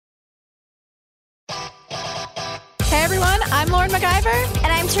everyone. I'm Lauren MacGyver. And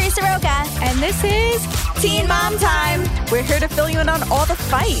I'm Teresa Roca. And this is Teen Mom Time. We're here to fill you in on all the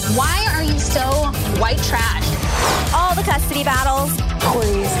fight. Why are you so white trash? All the custody battles.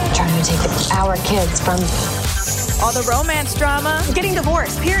 Corey's trying to take our kids from all the romance drama. Getting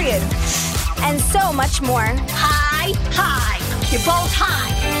divorced, period. And so much more. Hi. You're both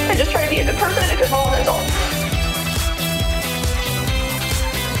high. I just try to be a good person and a good role model.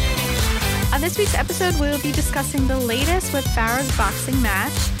 On this week's episode, we'll be discussing the latest with Farrah's boxing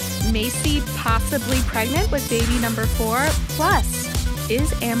match, Maci possibly pregnant with baby number 4, plus,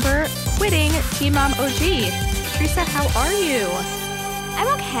 is Amber quitting Teen Mom OG? Teresa, how are you? I'm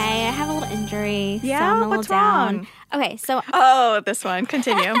okay. I have a little injury. Yeah, so I'm a little what's down. wrong? Okay, so... Oh, this one.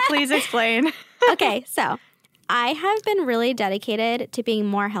 Continue. Please explain. Okay, so I have been really dedicated to being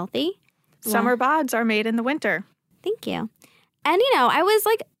more healthy. Summer bods are made in the winter. Thank you. And, I was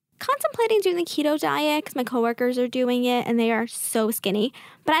contemplating doing the keto diet because my coworkers are doing it and they are so skinny.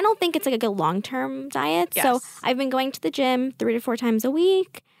 But I don't think it's a good long-term diet. Yes. So I've been going to the gym 3 to 4 times a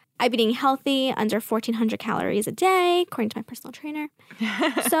week. I've been eating healthy, under 1,400 calories a day, according to my personal trainer.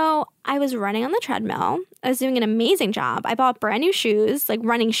 So I was running on the treadmill. I was doing an amazing job. I bought brand new shoes,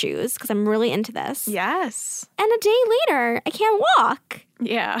 running shoes, because I'm really into this. Yes. And a day later, I can't walk.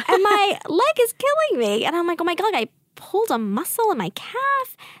 Yeah. And my leg is killing me. And I'm like, oh my God, I pulled a muscle in my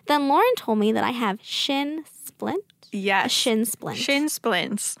calf. Then Lauren told me that I have shin splint. Yes. A shin splint. Shin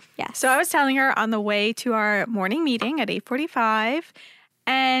splints. Yes. So I was telling her on the way to our morning meeting at 8:45,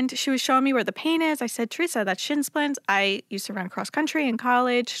 and she was showing me where the pain is. I said, Teresa, that's shin splints. I used to run cross country in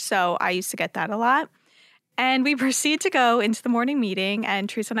college, so I used to get that a lot. And we proceed to go into the morning meeting, and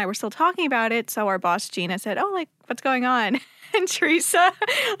Teresa and I were still talking about it. So our boss, Gina, said, what's going on? And Teresa,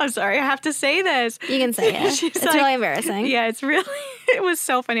 I'm sorry, I have to say this. You can say it. It's really embarrassing. Yeah, it was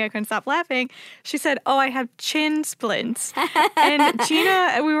so funny. I couldn't stop laughing. She said, I have chin splints. And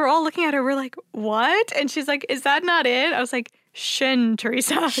Gina, we were all looking at her. We're like, what? And she's like, is that not it? I was like, shin,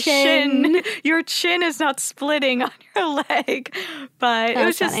 Teresa. Shin. Your chin is not splitting on your leg. But it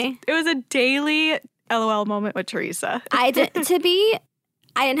was funny. It was a daily LOL moment with Teresa. I didn't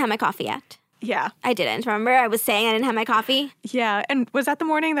have my coffee yet. Yeah. I didn't. Remember, I was saying I didn't have my coffee? Yeah. And was that the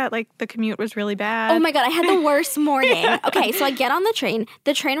morning that, the commute was really bad? Oh, my God. I had the worst morning. Okay, so I get on the train.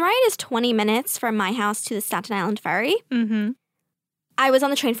 The train ride is 20 minutes from my house to the Staten Island ferry. Mm-hmm. I was on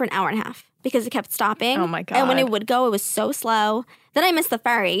the train for an hour and a half because it kept stopping. Oh, my God. And when it would go, it was so slow. Then I missed the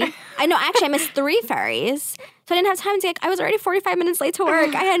ferry. I missed 3 ferries. So I didn't have time to I was already 45 minutes late to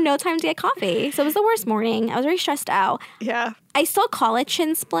work. I had no time to get coffee. So it was the worst morning. I was very stressed out. Yeah. I still call it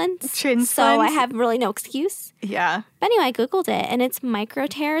shin splints. Shin splints. So I have really no excuse. Yeah. But anyway, I Googled it, and it's micro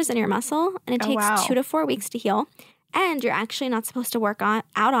tears in your muscle, and it takes 2 to 4 weeks to heal. And you're actually not supposed to work out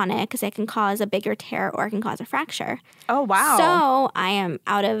on it because it can cause a bigger tear or it can cause a fracture. Oh, wow. So I am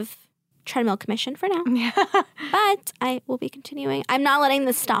out of treadmill commission for now. Yeah. But I will be continuing. I'm not letting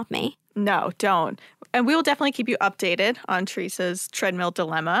this stop me. No, don't. And we will definitely keep you updated on Teresa's treadmill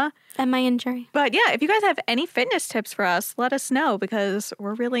dilemma. And my injury. But yeah, if you guys have any fitness tips for us, let us know because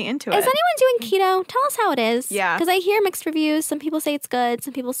we're really into it. Is anyone doing keto? Tell us how it is. Yeah. Because I hear mixed reviews. Some people say it's good.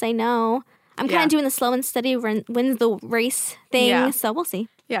 Some people say no. I'm kind of doing the slow and steady wins the race thing. Yeah. So we'll see.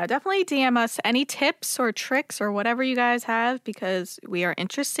 Yeah, definitely DM us any tips or tricks or whatever you guys have because we are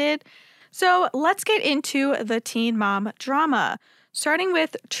interested. So let's get into the teen mom drama, starting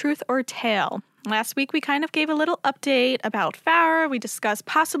with Truth or Tale. Last week, we kind of gave a little update about Farrah. We discussed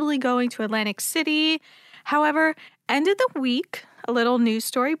possibly going to Atlantic City. However, end of the week, a little news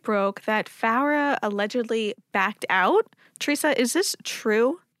story broke that Farrah allegedly backed out. Teresa, is this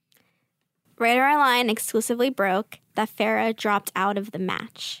true? Radar Online exclusively broke that Farrah dropped out of the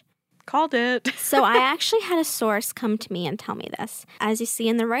match. Called it. So I actually had a source come to me and tell me this. As you see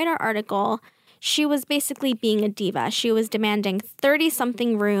in the Radar article, she was basically being a diva. She was demanding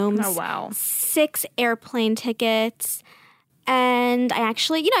 30-something rooms. Oh, wow. 6 airplane tickets. And I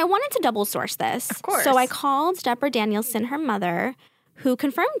actually, I wanted to double source this. Of course. So I called Deborah Danielson, her mother, who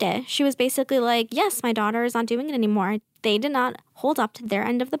confirmed it. She was basically like, yes, my daughter is not doing it anymore. They did not hold up to their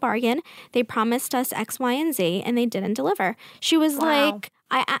end of the bargain. They promised us X, Y, and Z, and they didn't deliver. She was like,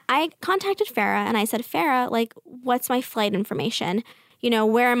 I contacted Farrah, and I said, Farrah, what's my flight information?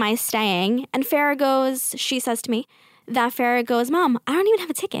 Where am I staying? And she says to me, Mom, I don't even have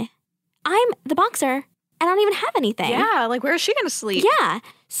a ticket. I'm the boxer. I don't even have anything. Yeah, where is she going to sleep? Yeah.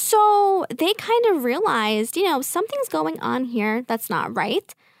 So they kind of realized, something's going on here that's not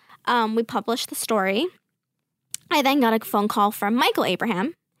right. We published the story. I then got a phone call from Maci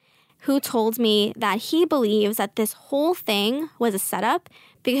Abraham, who told me that he believes that this whole thing was a setup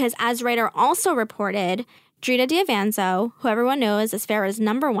because, as Radar also reported, Drita D'Avanzo, who everyone knows is Farrah's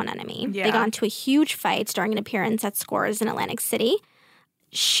number one enemy. Yeah. They got into a huge fight during an appearance at Scores in Atlantic City.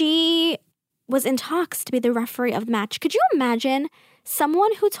 She was in talks to be the referee of the match. Could you imagine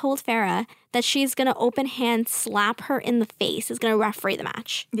someone who told Farrah that she's going to open hand slap her in the face is going to referee the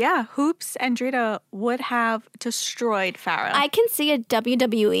match? Yeah, Hoops and Drita would have destroyed Farrah. I can see a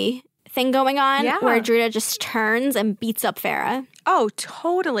WWE thing going on where Drita just turns and beats up Farrah. Oh,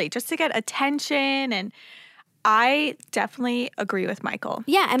 totally. Just to get attention. And I definitely agree with Michael.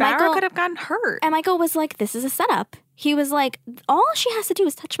 Yeah, and Farrah Michael could have gotten hurt. And Michael was like, this is a setup. He was like, all she has to do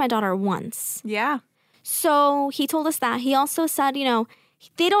is touch my daughter once. Yeah. So he told us that. He also said,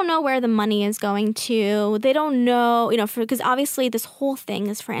 they don't know where the money is going to. They don't know, because obviously this whole thing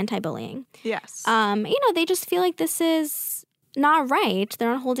is for anti-bullying. Yes. They just feel like this is not right.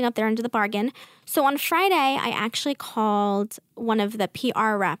 They're not holding up their end of the bargain. So on Friday, I actually called one of the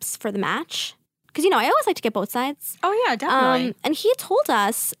PR reps for the match. Because, I always like to get both sides. Oh, yeah, definitely. And he told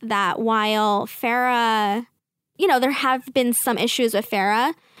us that while Farrah, there have been some issues with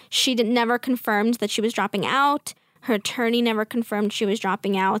Farrah, she never confirmed that she was dropping out. Her attorney never confirmed she was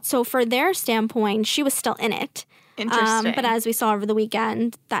dropping out. So for their standpoint, she was still in it. Interesting. But as we saw over the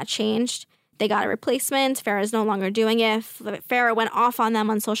weekend, that changed. They got a replacement. Farrah's no longer doing it. Farrah went off on them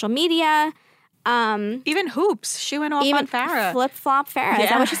on social media. Even Hoops, she went off on Farrah. Flip-flop Farrah. Yeah. Is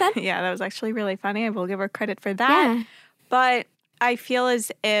that what she said? Yeah, that was actually really funny. I will give her credit for that. Yeah. But I feel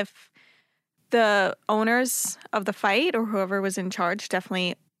as if the owners of the fight or whoever was in charge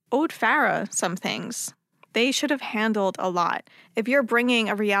definitely owed Farrah some things. They should have handled a lot. If you're bringing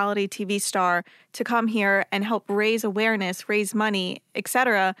a reality TV star to come here and help raise awareness, raise money,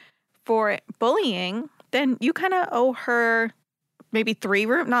 etc., for bullying, then you kind of owe her maybe 3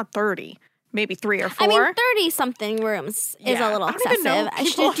 rooms, not 30. Maybe 3 or 4. I mean, 30-something rooms is a little I don't even know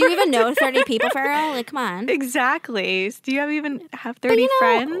excessive. Do you even know 30 people, Farrah? Like, come on. Exactly. Do you even have 30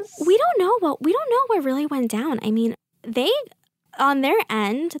 friends? We don't know what really went down. I mean, they, on their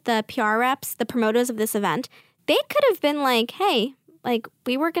end, the PR reps, the promoters of this event, they could have been like, hey, like,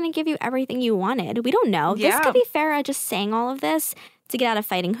 we were going to give you everything you wanted. We don't know. Yeah. This could be Farrah just saying all of this to get out of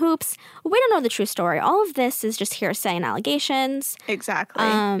fighting Hoops. We don't know the true story. All of this is just hearsay and allegations. Exactly.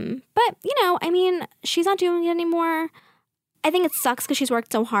 But, I mean, she's not doing it anymore. I think it sucks because she's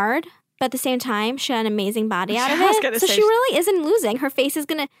worked so hard. But at the same time, she had an amazing body out of it. So she really isn't losing. Her face is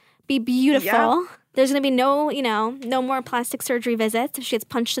going to be beautiful. Yeah. There's going to be no more plastic surgery visits if she gets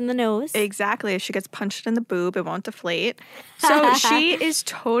punched in the nose. Exactly. If she gets punched in the boob, it won't deflate. So she is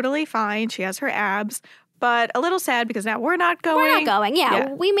totally fine. She has her abs. But a little sad because now we're not going. We're not going,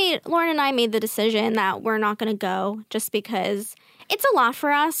 yeah. Lauren and I made the decision that we're not going to go just because it's a lot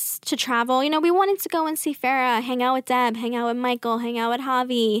for us to travel. We wanted to go and see Farrah, hang out with Deb, hang out with Michael, hang out with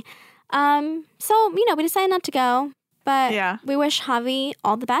Javi. So, we decided not to go. But we wish Javi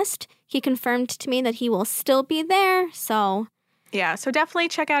all the best. He confirmed to me that he will still be there, so... Yeah, so definitely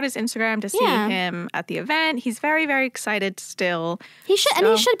check out his Instagram to see him at the event. He's very, very excited still. He should, and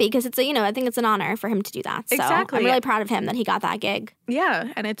he should be, because it's I think it's an honor for him to do that. So exactly. I'm really proud of him that he got that gig.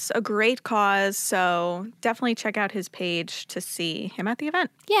 Yeah, and it's a great cause, so definitely check out his page to see him at the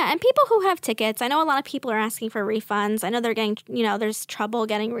event. Yeah, and people who have tickets, I know a lot of people are asking for refunds. I know they're getting, there's trouble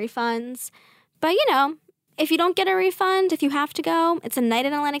getting refunds. But, if you don't get a refund, if you have to go, it's a night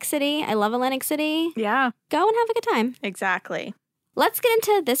in Atlantic City. I love Atlantic City. Yeah. Go and have a good time. Exactly. Let's get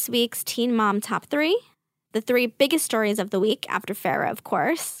into this week's Teen Mom Top 3. The 3 biggest stories of the week after Farrah, of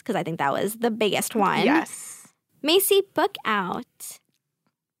course, because I think that was the biggest one. Yes. Maci Bookout.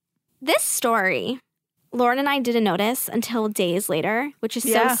 This story, Lauren and I didn't notice until days later, which is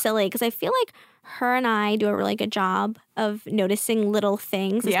so silly because I feel like her and I do a really good job of noticing little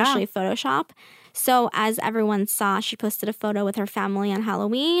things, especially Photoshop. So as everyone saw, she posted a photo with her family on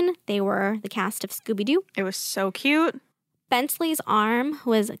Halloween. They were the cast of Scooby-Doo. It was so cute. Bentley's arm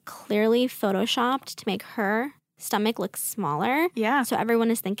was clearly photoshopped to make her stomach look smaller. Yeah. So everyone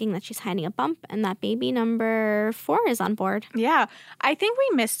is thinking that she's hiding a bump and that baby number 4 is on board. Yeah. I think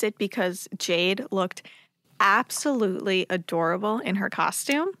we missed it because Jade looked absolutely adorable in her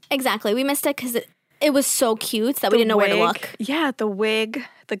costume. Exactly. We missed it because it was so cute that we didn't know where to look. Yeah, the wig,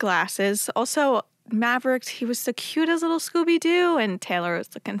 the glasses. Also, Maverick, he was the cutest little Scooby-Doo, and Taylor was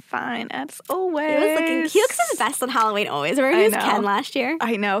looking fine as always. He looks the best on Halloween always. Remember he was Ken last year?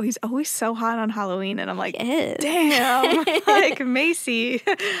 I know. He's always so hot on Halloween, and I'm like, damn, like Maci.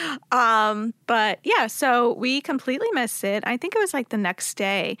 But yeah, so we completely missed it. I think it was like the next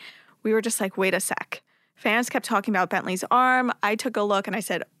day. We were just like, wait a sec. Fans kept talking about Bentley's arm. I took a look and I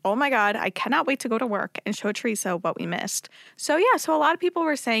said, oh my God, I cannot wait to go to work and show Teresa what we missed. So yeah, so a lot of people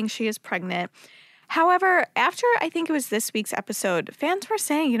were saying she is pregnant. However, after I think it was this week's episode, fans were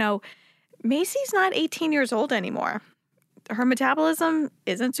saying, Maci's not 18 years old anymore. Her metabolism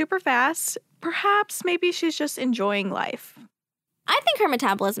isn't super fast. Perhaps maybe she's just enjoying life. I think her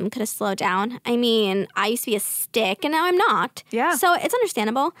metabolism could have slowed down. I mean, I used to be a stick and now I'm not. Yeah. So it's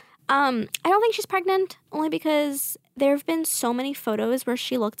understandable. I don't think she's pregnant, only because there have been so many photos where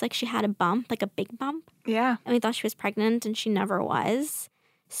she looked like she had a bump, like a big bump. Yeah. And we thought she was pregnant and she never was.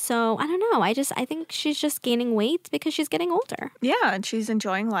 So I don't know. I think she's just gaining weight because she's getting older. Yeah, and she's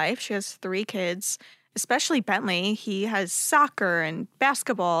enjoying life. She has 3 kids, especially Bentley. He has soccer and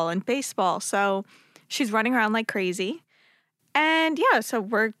basketball and baseball. So she's running around like crazy. And yeah, so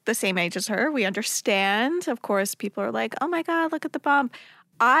we're the same age as her. We understand. Of course, people are like, oh my God, look at the bump.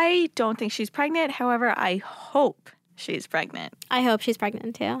 I don't think she's pregnant. However, I hope she's pregnant. I hope she's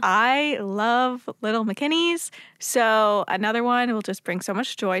pregnant too. I love little McKinneys. So another one will just bring so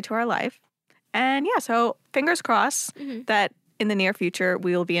much joy to our life. And yeah, so fingers crossed that in the near future,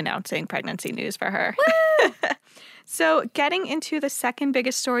 we will be announcing pregnancy news for her. So getting into the second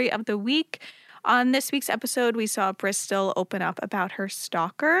biggest story of the week, on this week's episode, we saw Bristol open up about her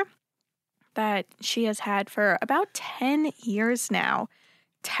stalker that she has had for about 10 years now.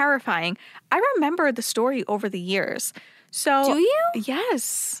 Terrifying. I remember the story over the years. So, do you?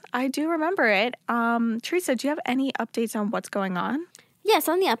 Yes, I do remember it. Teresa, do you have any updates on what's going on? Yes,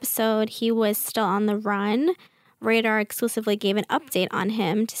 on the episode, he was still on the run. Radar exclusively gave an update on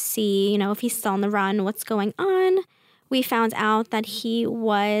him to see, if he's still on the run, what's going on. We found out that he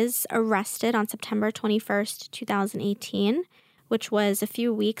was arrested on September 21st, 2018, which was a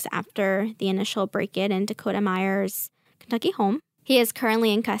few weeks after the initial break-in in Dakota Meyer's Kentucky home. He is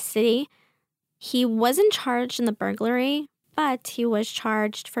currently in custody. He wasn't charged in the burglary, but he was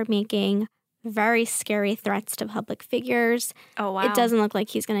charged for making very scary threats to public figures. Oh, wow. It doesn't look like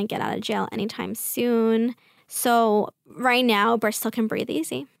he's going to get out of jail anytime soon. So right now, Bristol can breathe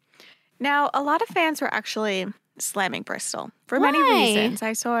easy. Now, a lot of fans were actually slamming Bristol for Why? many reasons.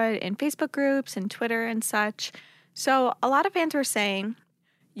 I saw it in Facebook groups and Twitter and such. So a lot of fans were saying,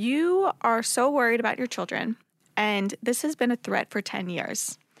 you are so worried about your children, and this has been a threat for 10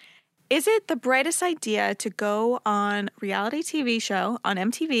 years. Is it the brightest idea to go on reality TV show on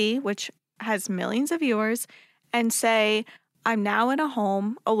MTV, which has millions of viewers, and say, I'm now in a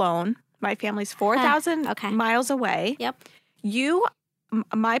home alone. My family's 4,000 miles away. Yep.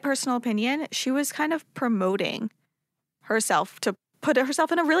 My personal opinion, she was kind of promoting herself to put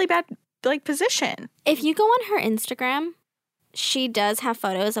herself in a really bad position. If you go on her Instagram, she does have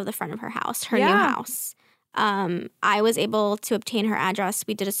photos of the front of her house, her new house. I was able to obtain her address.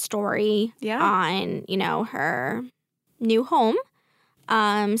 We did a story on, her new home.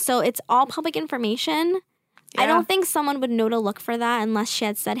 So it's all public information. Yeah. I don't think someone would know to look for that unless she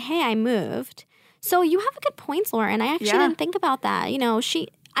had said, hey, I moved. So you have a good point, Lauren. I actually didn't think about that.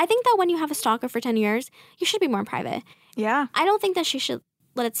 I think that when you have a stalker for 10 years, you should be more private. Yeah. I don't think that she should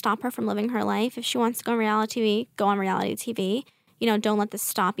let it stop her from living her life. If she wants to go on reality TV, go on reality TV. Don't let this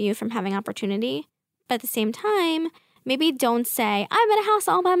stop you from having opportunity. But at the same time, maybe don't say, I'm in a house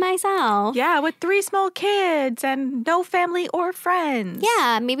all by myself. Yeah, with 3 small kids and no family or friends.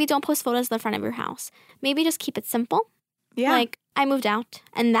 Yeah, maybe don't post photos of the front of your house. Maybe just keep it simple. Yeah. Like, I moved out,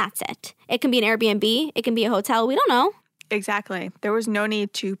 and that's it. It can be an Airbnb. It can be a hotel. We don't know. Exactly. There was no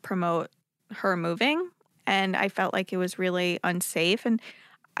need to promote her moving, and I felt like it was really unsafe. And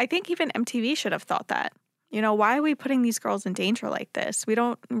I think even MTV should have thought that. Why are we putting these girls in danger like this? We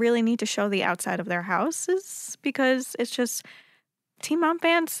don't really need to show the outside of their houses because it's just Teen Mom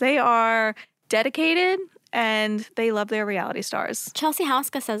fans, they are dedicated and they love their reality stars. Chelsea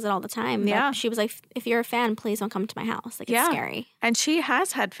Houska says it all the time. Yeah. She was like, if you're a fan, please don't come to my house. Like, it's scary. And she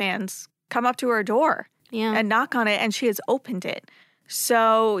has had fans come up to her door and knock on it, and she has opened it.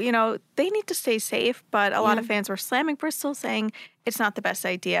 So, they need to stay safe, but a lot of fans were slamming Bristol, saying it's not the best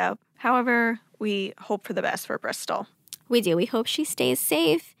idea. However, we hope for the best for Bristol. We do. We hope she stays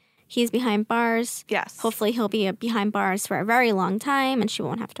safe. He's behind bars. Yes. Hopefully he'll be behind bars for a very long time and she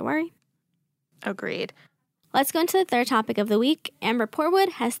won't have to worry. Agreed. Let's go into the third topic of the week. Amber Portwood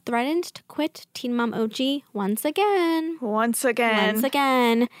has threatened to quit Teen Mom OG once again. Once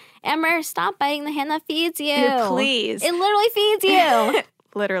again. Amber, stop biting the hand that feeds you. Please. It literally feeds you.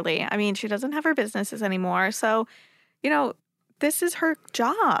 Literally. I mean, she doesn't have her businesses anymore. So, this is her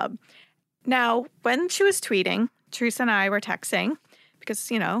job. Now, when she was tweeting, Teresa and I were texting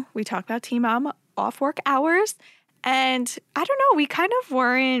because, we talk about Teen Mom off work hours. And I don't know, we kind of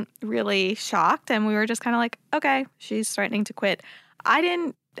weren't really shocked. And we were just kind of like, okay, she's threatening to quit. I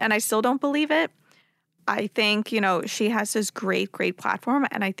didn't, and I still don't believe it. I think, she has this great, great platform,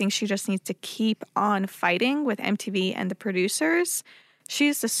 and I think she just needs to keep on fighting with MTV and the producers.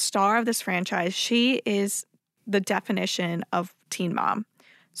 She's the star of this franchise. She is the definition of teen mom.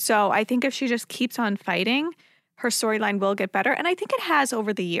 So I think if she just keeps on fighting, her storyline will get better. And I think it has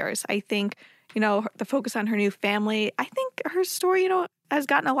over the years. I think, the focus on her new family, I think her story, has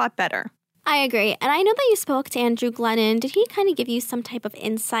gotten a lot better. I agree. And I know that you spoke to Andrew Glennon. Did he kind of give you some type of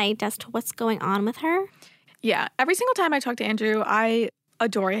insight as to what's going on with her? Yeah. Every single time I talk to Andrew, I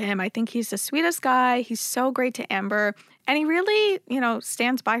adore him. I think he's the sweetest guy. He's so great to Amber. And he really,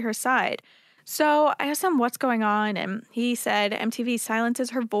 stands by her side. So I asked him what's going on, and he said MTV silences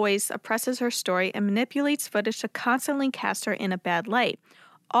her voice, oppresses her story, and manipulates footage to constantly cast her in a bad light.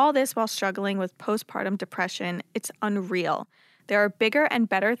 All this while struggling with postpartum depression. It's unreal. There are bigger and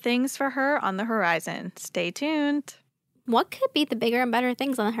better things for her on the horizon. Stay tuned. What could be the bigger and better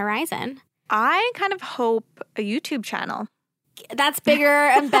things on the horizon? I kind of hope a YouTube channel. That's bigger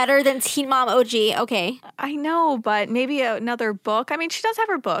and better than Teen Mom OG. Okay. I know, but maybe another book. I mean, she does have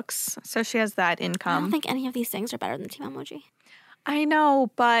her books, so she has that income. I don't think any of these things are better than Teen Mom OG. I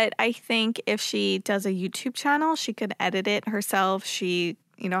know, but I think if she does a YouTube channel, she could edit it herself. She,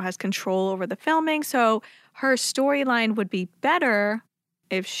 has control over the filming, so her storyline would be better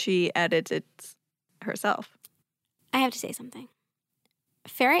if she edits it herself. I have to say something.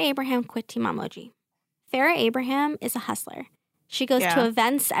 Farrah Abraham quit Teen Mom OG. Farrah Abraham is a hustler. She goes to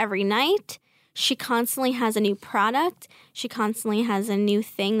events every night. She constantly has a new product. She constantly has a new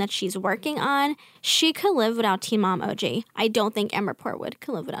thing that she's working on. She could live without Teen Mom OG. I don't think Amber Portwood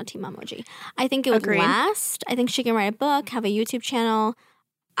could live without Teen Mom OG. I think it would last. I think she can write a book, have a YouTube channel.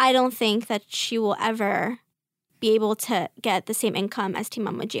 I don't think that she will ever be able to get the same income as Teen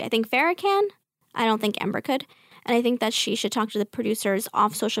Mom OG. I think Farrah can. I don't think Amber could. And I think that she should talk to the producers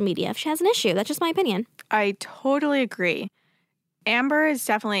off social media if she has an issue. That's just my opinion. I totally agree. Amber is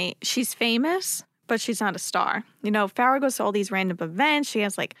definitely, she's famous, but she's not a star. Farrah goes to all these random events. She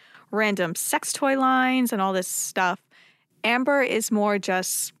has like random sex toy lines and all this stuff. Amber is more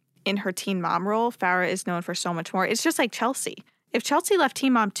just in her teen mom role. Farrah is known for so much more. It's just like Chelsea. If Chelsea left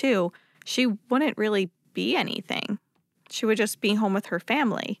Teen Mom too, she wouldn't really be anything. She would just be home with her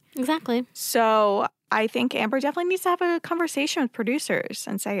family. Exactly. So I think Amber definitely needs to have a conversation with producers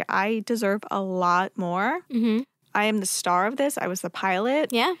and say, I deserve a lot more. Mm-hmm. I am the star of this. I was the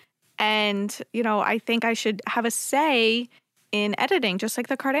pilot. Yeah. And, I think I should have a say in editing, just like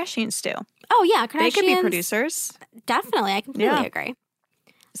the Kardashians do. Oh, yeah. Kardashians. They could be producers. Definitely. I completely agree.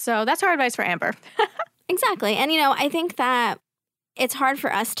 So that's our advice for Amber. Exactly. And, I think that it's hard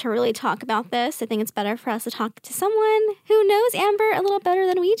for us to really talk about this. I think it's better for us to talk to someone who knows Amber a little better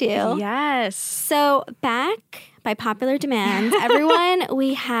than we do. Yes. So back by popular demand, everyone,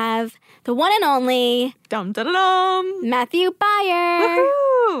 we have the one and only Matthew Baier.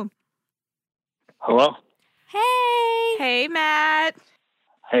 Woohoo! Hello? Hey. Hey, Matt.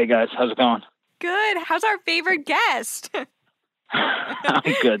 Hey, guys. How's it going? Good. How's our favorite guest?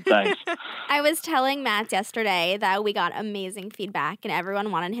 I'm good, thanks. I was telling Matt yesterday that we got amazing feedback and everyone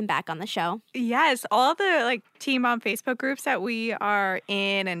wanted him back on the show. Yes, all the Teen Mom Facebook groups that we are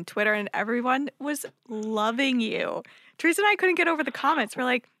in and Twitter and everyone was loving you. Teresa and I couldn't get over the comments. We're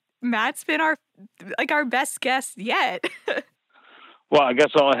like, Matt's been our best guest yet. Well, I guess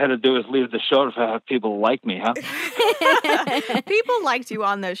all I had to do is leave the show to have people like me, huh? People liked you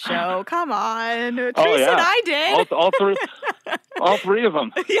on this show. Come on. Teresa yeah. and I did. All three of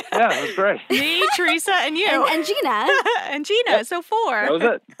them. Yeah, it was great. Me, Teresa, and you. And Gina. And Gina, yep. So 4. That was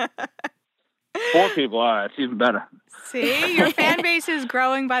it. 4 people. All right, it's even better. See, your fan base is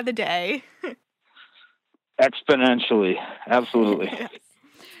growing by the day. Exponentially. Absolutely. Yes.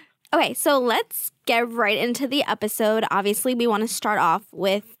 Okay, so let's get right into the episode. Obviously, we want to start off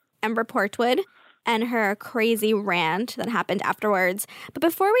with Amber Portwood and her crazy rant that happened afterwards. But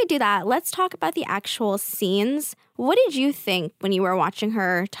before we do that, let's talk about the actual scenes. What did you think when you were watching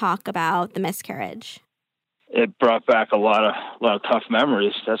her talk about the miscarriage? It brought back a lot of tough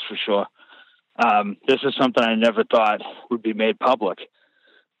memories, that's for sure. This is something I never thought would be made public.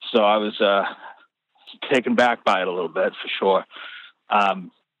 So I was taken back by it a little bit, for sure.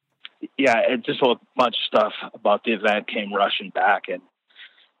 It just a bunch of stuff about the event came rushing back. And,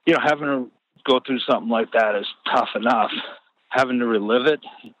 having to go through something like that is tough enough. Having to relive it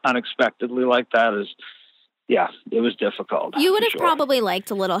unexpectedly like that is, it was difficult. You would have probably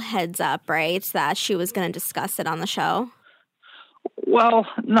liked a little heads up, right, that she was going to discuss it on the show? Well,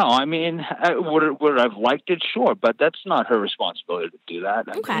 no. I mean, would I've liked it? Sure, but that's not her responsibility to do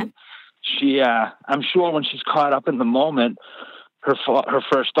that. Okay. I mean, I'm sure when she's caught up in the moment, her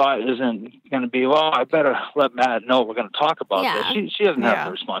first thought isn't going to be, well, I better let Matt know we're going to talk about this. She doesn't have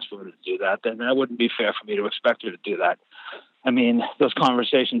the responsibility to do that. Then that wouldn't be fair for me to expect her to do that. I mean, those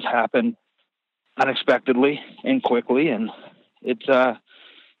conversations happen unexpectedly and quickly, and it's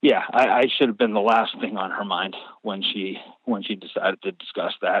I should have been the last thing on her mind when she decided to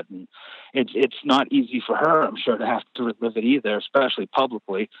discuss that. And it's not easy for her, I'm sure, to have to relive it either, especially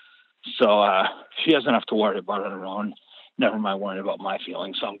publicly. So she doesn't have to worry about it on her own. Never mind worrying about my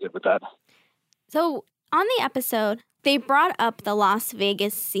feelings, so I'm good with that. So on the episode, they brought up the Las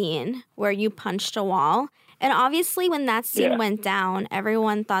Vegas scene where you punched a wall. And obviously when that scene went down,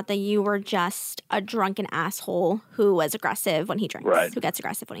 everyone thought that you were just a drunken asshole who was aggressive when he drinks, who gets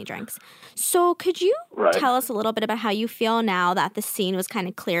aggressive when he drinks. So could you tell us a little bit about how you feel now that the scene was kind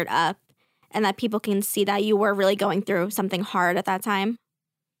of cleared up and that people can see that you were really going through something hard at that time?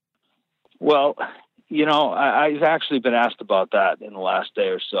 Well, you know, I've actually been asked about that in the last day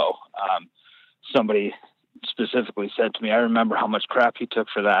or so. Somebody specifically said to me, I remember how much crap you took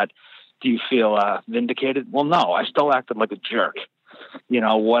for that. Do you feel vindicated? Well, no, I still acted like a jerk. You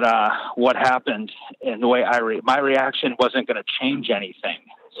know, what happened and the way my reaction wasn't going to change anything.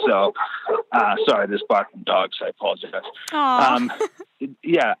 So, sorry, this barking dogs, I apologize. I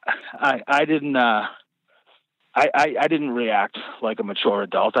didn't, I didn't react like a mature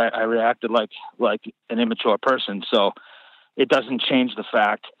adult. I reacted like an immature person. So it doesn't change the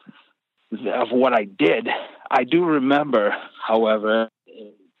fact of what I did. I do remember, however,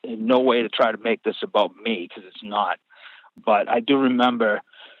 in no way to try to make this about me, because it's not, but I do remember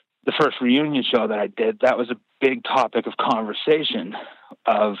the first reunion show that I did. That was a big topic of conversation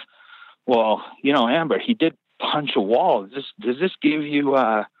of, well, you know, Amber, he did punch a wall. Does this give you,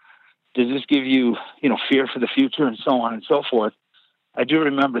 you know, fear for the future and so on and so forth? I do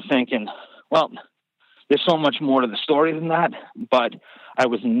remember thinking, well, there's so much more to the story than that, but I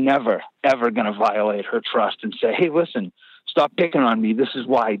was never, ever going to violate her trust and say, hey, listen, stop picking on me. This is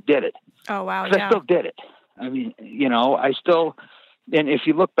why I did it. Oh, wow. I still did it. I mean, you know, and if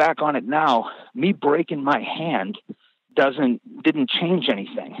you look back on it now, me breaking my hand didn't change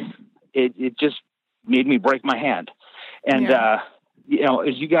anything. It just made me break my hand. And, you know,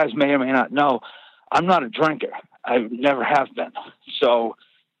 as you guys may or may not know, I'm not a drinker. I never have been. So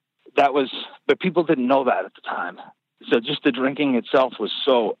but people didn't know that at the time. So just the drinking itself was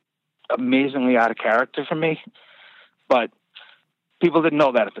so amazingly out of character for me. But people didn't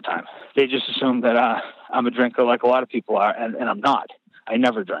know that at the time. They just assumed that I'm a drinker like a lot of people are, and I'm not. I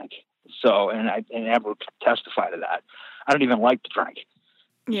never drank. So, and Amber could testify to that. I don't even like to drink.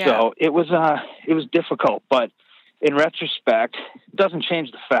 Yeah. So it was difficult, but in retrospect, it doesn't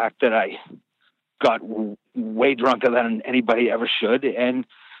change the fact that I got way drunker than anybody ever should and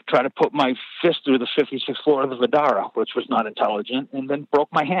tried to put my fist through the 56th floor of the Vidara, which was not intelligent, and then broke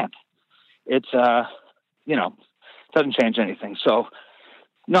my hand. It's, you know, doesn't change anything. So,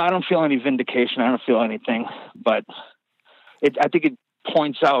 no, I don't feel any vindication. I don't feel anything. But I think it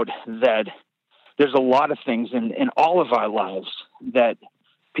points out that there's a lot of things in all of our lives that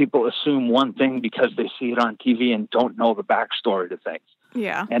people assume one thing because they see it on TV and don't know the backstory to things.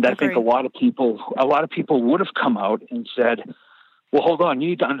 Yeah. And I think a lot of people would have come out and said, well, hold on, you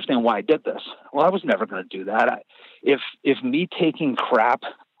need to understand why I did this. Well, I was never going to do that. If me taking crap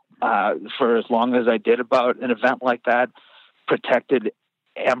for as long as I did about an event like that protected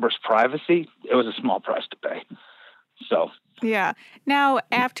Amber's privacy, it was a small price to pay. So. Yeah. Now,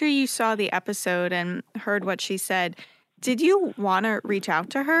 after you saw the episode and heard what she said, did you want to reach out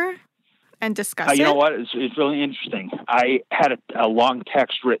to her and discuss it? You know what? It's really interesting. I had a long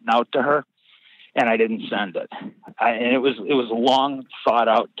text written out to her, and I didn't send it. And it was a long, thought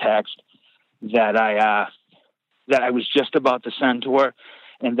out text that I was just about to send to her,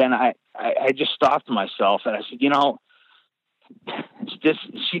 and then I just stopped myself and I said, you know,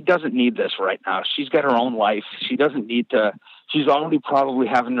 she doesn't need this right now. She's got her own life. She doesn't need to. She's already probably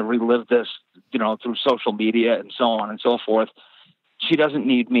having to relive this, you know, through social media and so on and so forth. She doesn't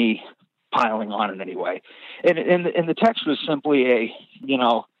need me piling on in any way. And the text was simply you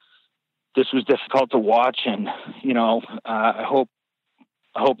know, this was difficult to watch, and you know, I hope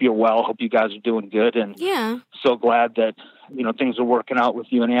you're well. Hope you guys are doing good, and so glad that, you know, things are working out with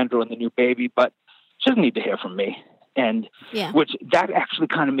you and Andrew and the new baby. But she doesn't need to hear from me, and which that actually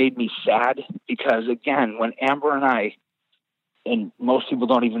kind of made me sad, because again, when Amber and I, and most people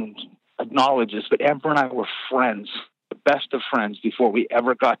don't even acknowledge this, but Amber and I were friends, the best of friends before we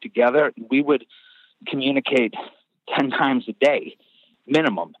ever got together. We would communicate 10 times a day,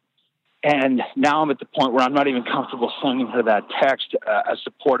 minimum. And now I'm at the point where I'm not even comfortable sending her that text, a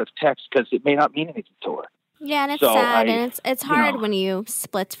supportive text, because it may not mean anything to her. Yeah, and it's So sad, and it's hard know, when you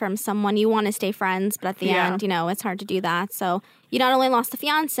split from someone. You want to stay friends, but at the end, it's hard to do that. So you not only lost the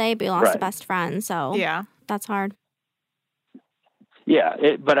fiance, but you lost a best friend. So that's hard.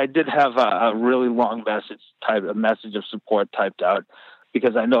 Yeah, but I did have a really long a message of support typed out,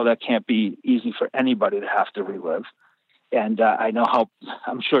 because I know that can't be easy for anybody to have to relive. And I know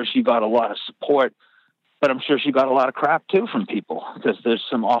I'm sure she got a lot of support, but I'm sure she got a lot of crap too from people, because there's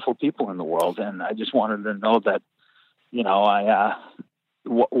some awful people in the world. And I just wanted to know that,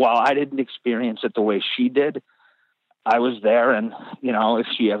 while I didn't experience it the way she did, I was there. And, if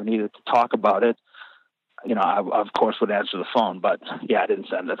she ever needed to talk about it, I of course would answer the phone, but I didn't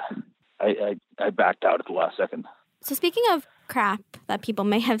send it. I backed out at the last second. So speaking of crap that people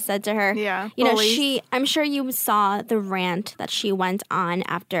may have said to her, bullies. I'm sure you saw the rant that she went on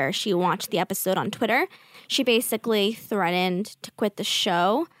after she watched the episode on Twitter. She basically threatened to quit the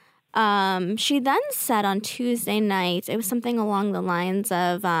show. She then said on Tuesday night, it was something along the lines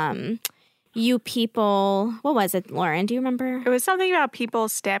of, you people, what was it, Lauren? Do you remember? It was something about people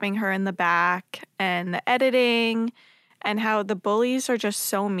stabbing her in the back and the editing and how the bullies are just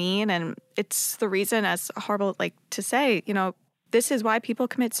so mean. And it's the reason, as horrible to say, this is why people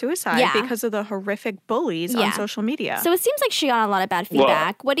commit suicide, because of the horrific bullies on social media. So it seems like she got a lot of bad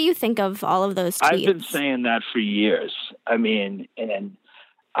feedback. Well, what do you think of all of those tweets? I've been saying that for years. I mean, and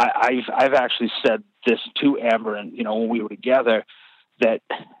I've actually said this to Amber, and when we were together, that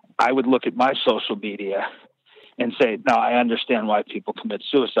I would look at my social media and say, no, I understand why people commit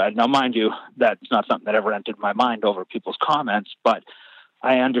suicide. Now, mind you, that's not something that ever entered my mind over people's comments, but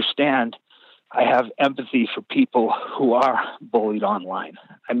I understand. I have empathy for people who are bullied online.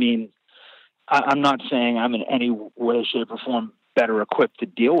 I mean, I'm not saying I'm in any way, shape, or form better equipped to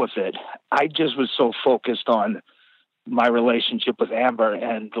deal with it. I just was so focused on my relationship with Amber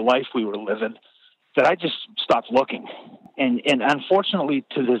and the life we were living that I just stopped looking. And unfortunately,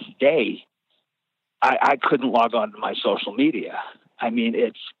 to this day, I couldn't log on to my social media. I mean,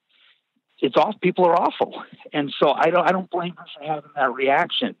 it's all, people are awful. And so I don't blame her for having that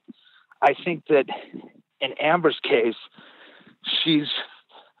reaction. I think that in Amber's case, she's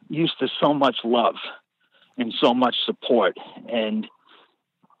used to so much love and so much support. And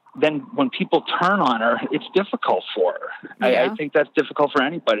then when people turn on her, it's difficult for her. I think that's difficult for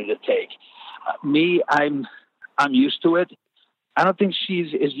anybody to take. Me, I'm used to it. I don't think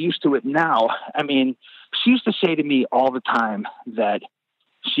she's as used to it now. I mean, she used to say to me all the time that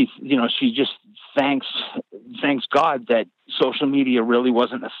she just thanks God that social media really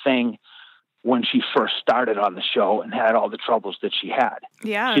wasn't a thing when she first started on the show and had all the troubles that she had.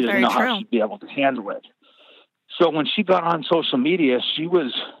 Yeah, she doesn't very know true. how she'd be able to handle it. So when she got on social media, she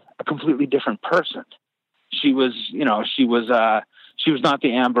was a completely different person. She was not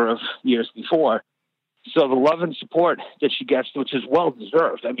the Amber of years before. So the love and support that she gets, which is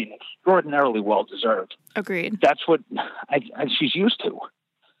well-deserved, I mean, extraordinarily well-deserved. Agreed. That's what she's used to.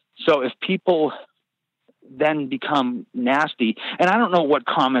 So if people then become nasty, and I don't know what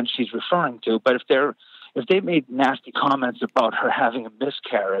comments she's referring to, but if they made nasty comments about her having a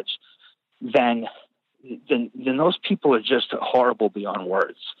miscarriage, then those people are just horrible beyond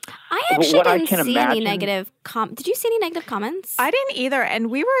words. I actually didn't see any negative Did you see any negative comments? I didn't either,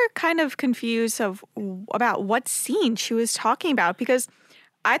 and we were kind of confused about what scene she was talking about, because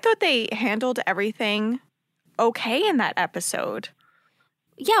I thought they handled everything okay in that episode.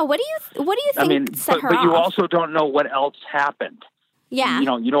 Yeah, what do you think set her off? But you also don't know what else happened. Yeah.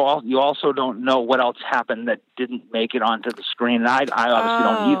 You also don't know what else happened that didn't make it onto the screen. I obviously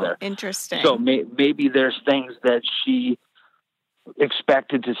don't either. Interesting. So maybe there's things that she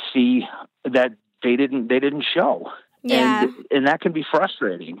expected to see that they didn't show. Yeah. And that can be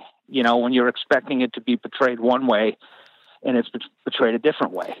frustrating, when you're expecting it to be portrayed one way and it's portrayed a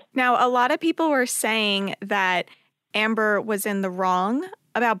different way. Now, a lot of people were saying that Amber was in the wrong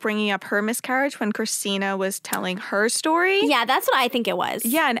about bringing up her miscarriage when Christina was telling her story. Yeah, that's what I think it was.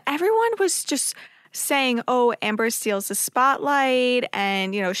 Yeah, and everyone was just saying, oh, Amber steals the spotlight,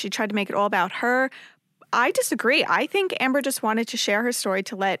 and, she tried to make it all about her. I disagree. I think Amber just wanted to share her story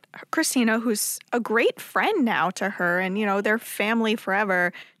to let Christina, who's a great friend now to her, and, they're family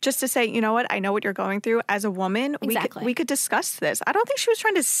forever, just to say, you know what, I know what you're going through. As a woman, exactly. we could discuss this. I don't think she was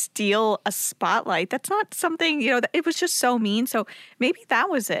trying to steal a spotlight. That's not something, it was just so mean. So maybe that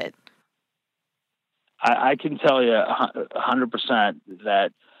was it. I can tell you 100%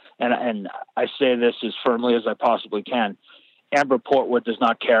 that, and I say this as firmly as I possibly can, Amber Portwood does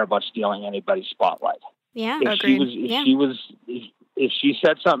not care about stealing anybody's spotlight. Yeah, if she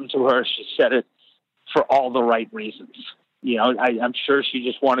said something to her, she said it for all the right reasons. I'm sure she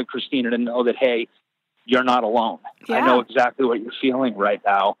just wanted Christina to know that, hey, you're not alone. Yeah. I know exactly what you're feeling right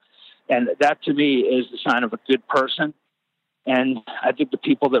now. And that to me is the sign of a good person. And I think the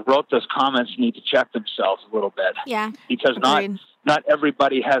people that wrote those comments need to check themselves a little bit. Yeah. Because not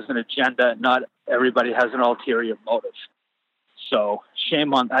everybody has an agenda. Not everybody has an ulterior motive. So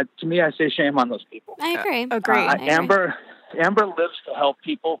shame on, to me, I say shame on those people. I agree. Agreed. Amber lives to help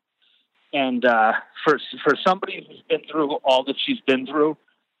people. And for somebody who's been through all that she's been through,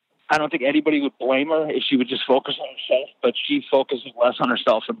 I don't think anybody would blame her if she would just focus on herself, but she focuses less on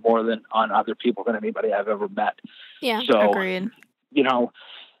herself and more than on other people than anybody I've ever met. Yeah. So, Agreed. you know,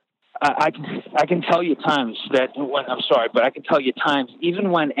 I can tell you times that when, I'm sorry, but I can tell you times,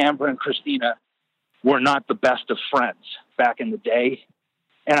 even when Amber and Christina were not the best of friends back in the day,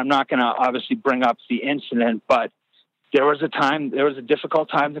 and I'm not going to obviously bring up the incident, but there was a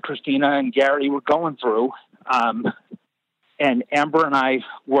difficult time that Christina and Gary were going through. And Amber and I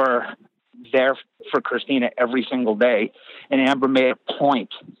were there for Christina every single day. And Amber made a point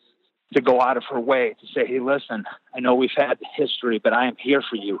to go out of her way to say, hey, listen, I know we've had history, but I am here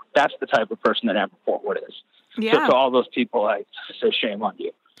for you. That's the type of person that Amber Portwood is. Yeah. So to all those people, I say shame on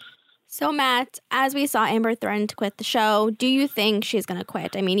you. So, Matt, as we saw Amber threaten to quit the show, do you think she's going to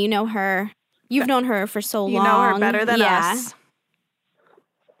quit? I mean, you know her. You've known her for so long. You know her better than us.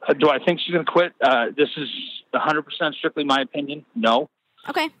 Do I think she's going to quit? This is 100% strictly my opinion. No.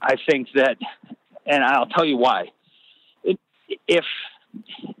 Okay. I think that, and I'll tell you why. If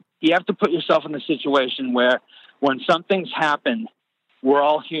you have to put yourself in the situation where when some things happen, we're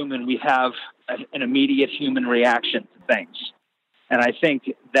all human. We have an immediate human reaction to things. And I think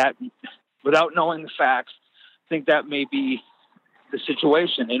that without knowing the facts, I think that may be the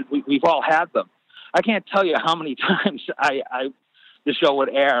situation. And we've all had them. I can't tell you how many times the show would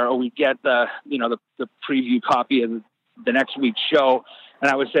air, or we get the preview copy of the next week's show,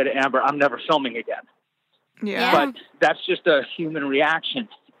 and I would say to Amber, I'm never filming again. Yeah. But that's just a human reaction.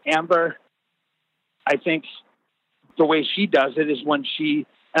 Amber, I think the way she does it is when she,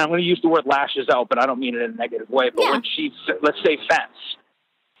 and I'm going to use the word lashes out, but I don't mean it in a negative way, but when she, let's say, vents,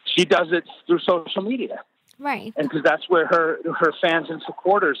 she does it through social media. Right. And because that's where her fans and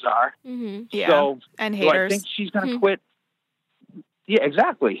supporters are. Mm-hmm. Yeah. So and do I haters. think she's going to quit? Yeah,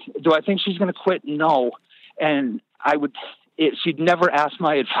 exactly. Do I think she's going to quit? No. And she'd never ask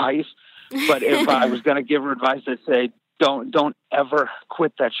my advice, but if I was going to give her advice, I'd say, don't ever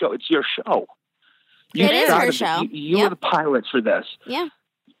quit that show. It's your show. It is her show. You were the pilots for this. Yeah.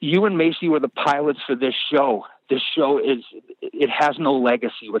 You and Maci were the pilots for this show. This show it has no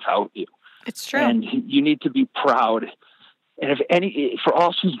legacy without you. It's true. And you need to be proud. And for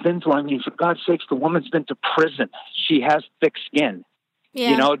all she's been through, I mean, for God's sakes, the woman's been to prison. She has thick skin.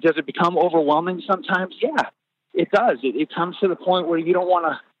 Yeah. You know, does it become overwhelming sometimes? Yeah, it does. It comes to the point where you don't want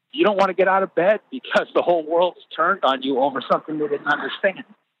to get out of bed because the whole world's turned on you over something they didn't understand.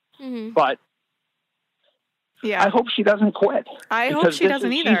 Mm-hmm. But I hope she doesn't quit. I hope she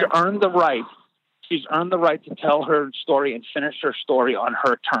doesn't either. She's earned the right. She's earned the right to tell her story and finish her story on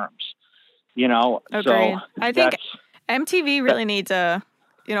her terms. You know, Agreed. So I think MTV really needs a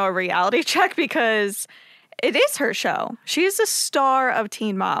reality check because it is her show. She's the star of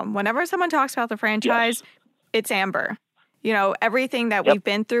Teen Mom. Whenever someone talks about the franchise, it's Amber. You know, everything that we've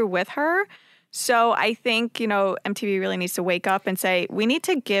been through with her. So I think, MTV really needs to wake up and say, we need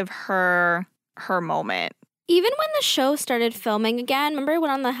to give her her moment. Even when the show started filming again, remember it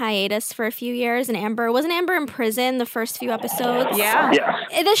went on the hiatus for a few years and wasn't Amber in prison the first few episodes? Yeah.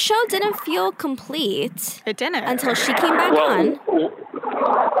 The show didn't feel complete. It didn't. Until she came back on.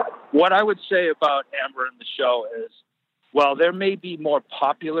 What I would say about Amber in the show is, while there may be more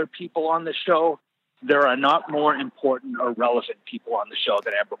popular people on the show, there are not more important or relevant people on the show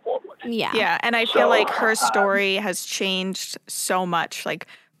than Amber Portwood. Yeah. Yeah, and I feel like her story has changed so much, like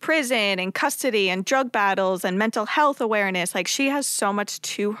prison and custody and drug battles and mental health awareness. Like, she has so much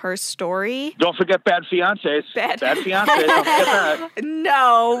to her story. Don't forget Bad Fiancés. Bad Fiancés. Don't forget that.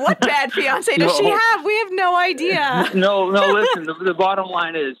 No. What bad fiancé does she have? We have no idea. No, listen, the bottom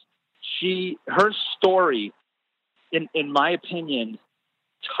line is her story, in my opinion,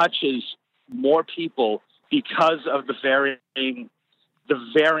 touches more people because of the varying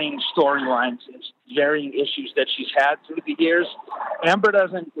storylines and varying issues that she's had through the years. Amber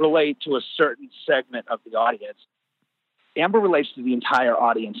doesn't relate to a certain segment of the audience. Amber relates to the entire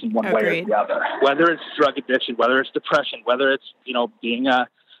audience in one way or the other. Whether it's drug addiction, whether it's depression, whether it's being a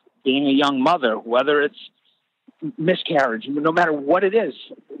young mother, whether it's miscarriage, no matter what it is,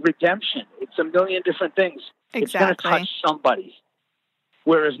 redemption. It's a million different things. Exactly. It's going to touch somebody.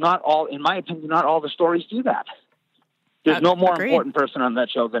 Whereas in my opinion, not all the stories do that. There's no more important person on that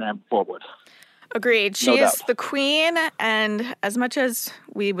show than Amber Portwood. Agreed. She is the queen, and as much as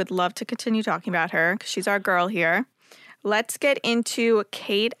we would love to continue talking about her, because she's our girl here, let's get into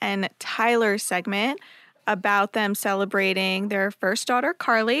Kate and Tyler's segment about them celebrating their first daughter,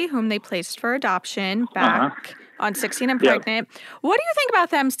 Carly, whom they placed for adoption back on 16 and Pregnant. What do you think about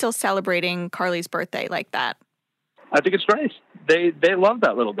them still celebrating Carly's birthday like that? I think it's great. They love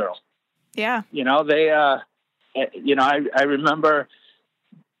that little girl. Yeah. You know, I remember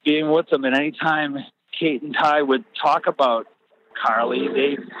being with them, and anytime Kate and Ty would talk about Carly,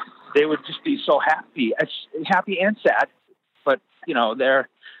 they would just be so happy and sad. But you know,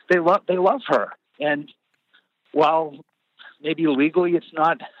 they love her, and while maybe legally it's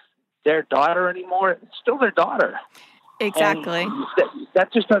not their daughter anymore, it's still their daughter. Exactly. And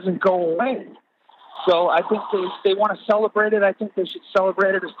that just doesn't go away. So I think they want to celebrate it. I think they should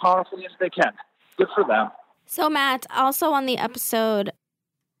celebrate it as powerfully as they can. Good for them. So Matt, also on the episode,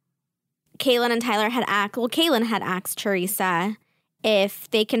 Caitlin and Tyler had Caitlin had asked Teresa if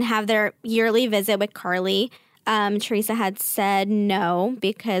they can have their yearly visit with Carly. Teresa had said no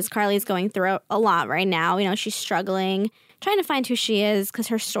because Carly's going through a lot right now. You know, she's struggling, trying to find who she is because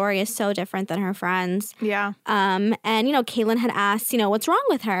her story is so different than her friends. Yeah. And, you know, Caitlin had asked, you know, what's wrong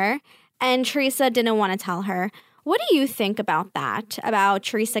with her? And Teresa didn't want to tell her. What do you think about that? About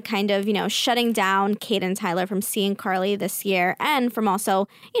Teresa kind of, you know, shutting down Kate and Tyler from seeing Carly this year and from also,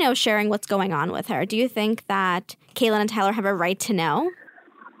 you know, sharing what's going on with her. Do you think that Caitlin and Tyler have a right to know?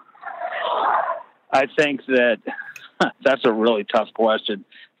 I think that that's a really tough question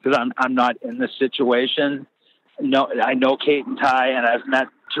because I'm not in this situation. No, I know Kate and Ty, and I've met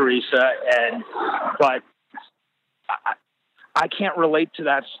Teresa, but I can't relate to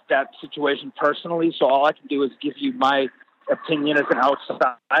that situation personally. So all I can do is give you my opinion as an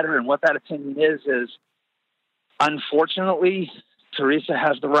outsider, and what that opinion is unfortunately Teresa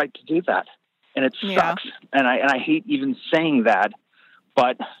has the right to do that, and it sucks. And I hate even saying that,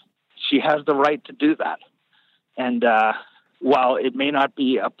 but she has the right to do that. And while it may not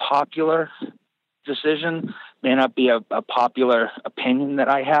be a popular decision, may not be a popular opinion that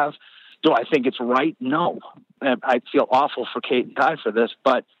I have, do I think it's right? No. And I feel awful for Kate and Ty for this,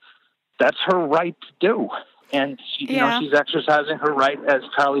 but that's her right to do. And she, you know, she's exercising her right as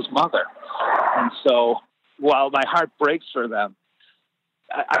Carly's mother. And so while my heart breaks for them,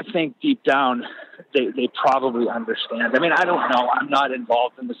 I think deep down they probably understand. I mean, I don't know. I'm not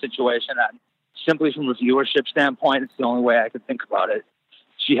involved in the situation. Simply from a viewership standpoint, it's the only way I could think about it.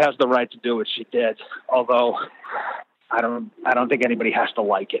 She has the right to do what she did, although I don't think anybody has to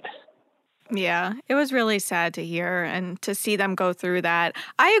like it. Yeah, it was really sad to hear and to see them go through that.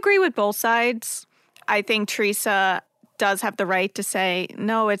 I agree with both sides. I think Teresa does have the right to say,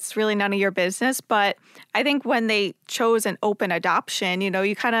 no, it's really none of your business. But I think when they chose an open adoption, you know,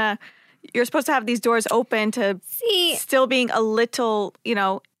 you're supposed to have these doors open to still being a little, you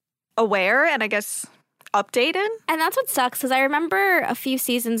know, aware and I guess updated. And that's what sucks because I remember a few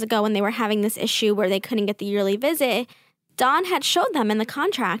seasons ago when they were having this issue where they couldn't get the yearly visit, Dawn had showed them in the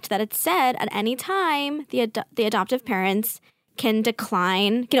contract that it said at any time the adoptive parents can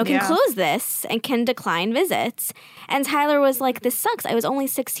decline, you know, can close this and can decline visits. And Tyler was like, this sucks. I was only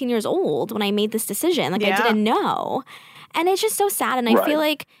 16 years old when I made this decision. Like, I didn't know. And it's just so sad. And I feel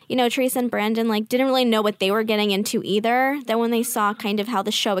like, you know, Teresa and Brandon, like, didn't really know what they were getting into either. Then when they saw kind of how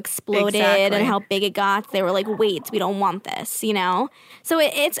the show exploded and how big it got, they were like, wait, we don't want this, you know? So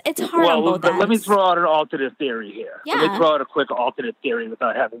it's hard on both ends. Let me throw out an alternate theory here. Yeah. Let me throw out a quick alternate theory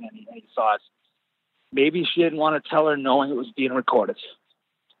without having any thoughts. Maybe she didn't want to tell her knowing it was being recorded.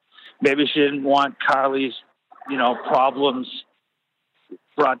 Maybe she didn't want Carly's, you know, problems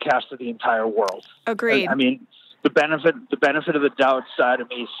broadcast to the entire world. Agreed. I mean, the benefit of the doubt side of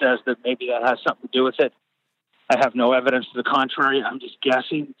me says that maybe that has something to do with it. I have no evidence to the contrary. I'm just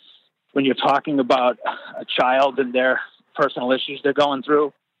guessing. When you're talking about a child and their personal issues they're going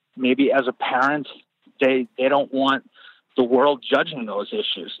through, maybe as a parent, they don't want the world judging those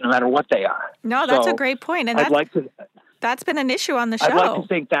issues, no matter what they are. No, that's a great point. And that's been an issue on the show. I'd like to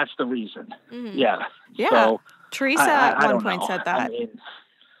think that's the reason. Mm-hmm. Yeah. Yeah. So, Teresa at one point said that. I mean,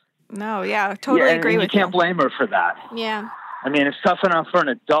 no, totally agree with you. You can't blame her for that. Yeah. I mean, it's tough enough for an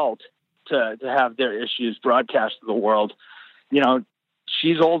adult to have their issues broadcast to the world. You know,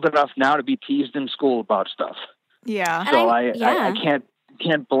 she's old enough now to be teased in school about stuff. Yeah. So I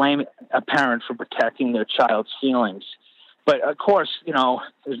can't blame a parent for protecting their child's feelings. But of course, you know,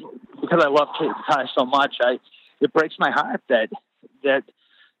 because I love Kate and Ty so much, it breaks my heart that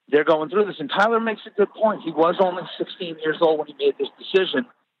they're going through this. And Tyler makes a good point. He was only 16 years old when he made this decision.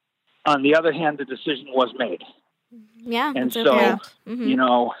 On the other hand, the decision was made. Yeah. And so, you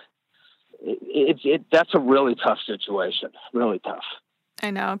know, that's a really tough situation. Really tough.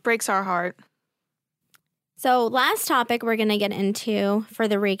 I know. It breaks our heart. So last topic we're going to get into for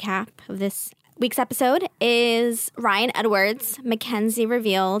the recap of this week's episode is Ryan Edwards. Mackenzie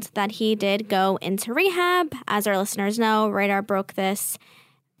revealed that he did go into rehab. As our listeners know, Radar broke this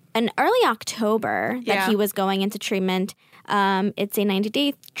in early October that he was going into treatment. It's a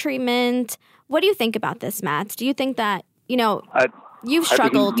 90-day treatment. What do you think about this, Matt? Do you think that, you've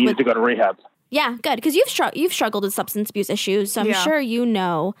struggled with... to go to rehab. Yeah, good, because you've struggled with substance abuse issues, so I'm sure you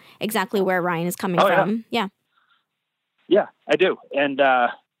know exactly where Ryan is coming from. Yeah. Yeah, I do. And,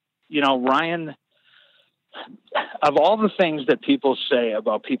 Ryan, of all the things that people say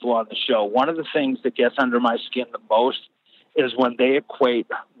about people on the show, one of the things that gets under my skin the most is when they equate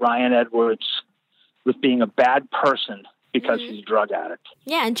Ryan Edwards with being a bad person because he's a drug addict.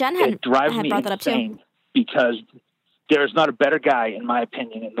 Yeah, and Jen had brought that up too. Because there is not a better guy, in my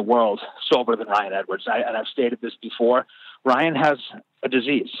opinion, in the world sober than Ryan Edwards. And I've stated this before. Ryan has a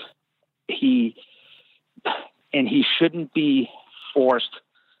disease. He shouldn't be forced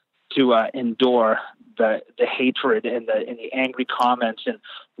to endure the hatred and the angry comments and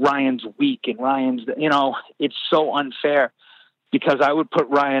Ryan's weak and Ryan's, it's so unfair because I would put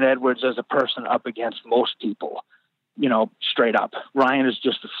Ryan Edwards as a person up against most people, straight up. Ryan is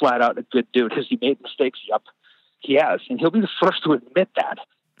just a flat out a good dude. Has he made mistakes? Yep, he has. And he'll be the first to admit that.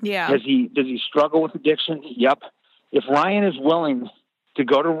 Yeah. Does he struggle with addiction? Yep. If Ryan is willing to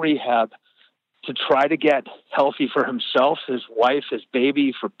go to rehab to try to get healthy for himself, his wife, his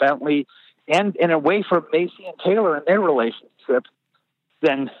baby, for Bentley, and in a way for Maci and Taylor in their relationship,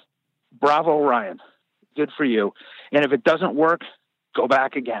 then bravo, Ryan. Good for you. And if it doesn't work, go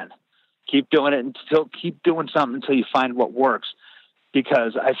back again. Keep doing it keep doing something until you find what works.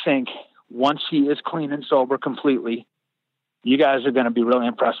 Because I think once he is clean and sober completely, you guys are going to be really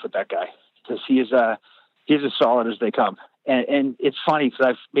impressed with that guy because he's as solid as they come. And it's funny because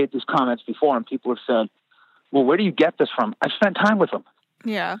I've made these comments before and people have said, well, where do you get this from? I've spent time with him.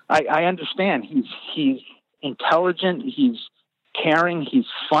 Yeah. I understand. He's intelligent. He's caring. He's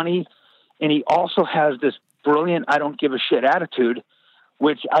funny. And he also has this brilliant, I don't give a shit attitude,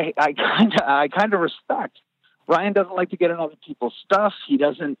 which I kind of respect. Ryan doesn't like to get in other people's stuff.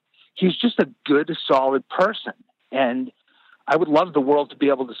 He's just a good, solid person. And I would love the world to be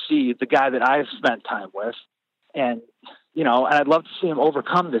able to see the guy that I've spent time with. And, and I'd love to see him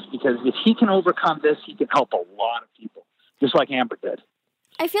overcome this because if he can overcome this, he can help a lot of people, just like Amber did.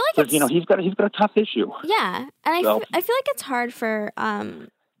 I feel like he's got a tough issue. Yeah, and I feel like it's hard for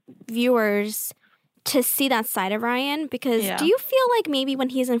viewers to see that side of Ryan because do you feel like maybe when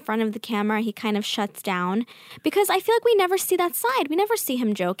he's in front of the camera he kind of shuts down? Because I feel like we never see that side. We never see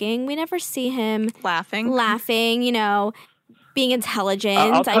him joking. We never see him laughing, being intelligent.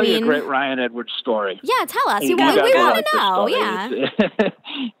 I'll tell you a great Ryan Edwards story. Yeah, tell us. We want to know. Yeah.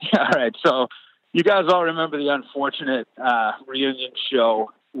 All right. So you guys all remember the unfortunate reunion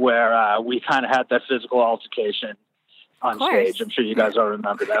show where we kind of had that physical altercation on stage. I'm sure you guys all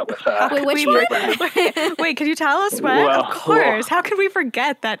remember that with Wait, can you tell us what? Well, of course. How could we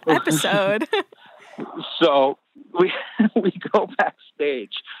forget that episode? So we go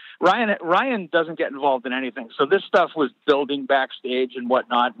backstage. Ryan doesn't get involved in anything. So this stuff was building backstage and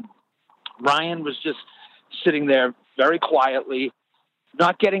whatnot. Ryan was just sitting there very quietly,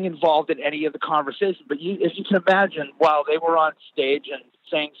 not getting involved in any of the conversation. But as you can imagine, while they were on stage and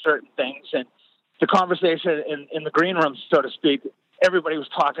saying certain things and the conversation in the green room, so to speak, everybody was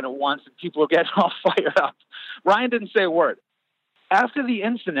talking at once and people were getting all fired up. Ryan didn't say a word. After the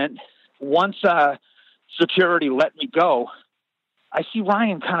incident, once security let me go, I see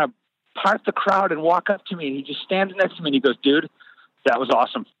Ryan kind of part the crowd and walk up to me, and he just stands next to me and he goes, dude, that was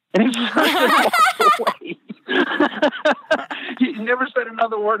awesome. And he just walked away. He never said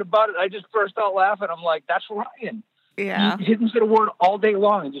another word about it. I just burst out laughing. I'm like, that's Ryan. Yeah. He didn't say a word all day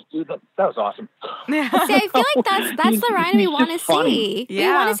long and just, dude, that was awesome. Yeah. See, I feel like that's the Ryan we want to see. Yeah.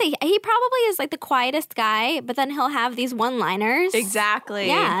 We want to see. He probably is like the quietest guy, but then he'll have these one-liners. Exactly.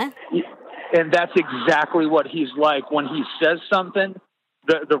 Yeah. And that's exactly what he's like. When he says something,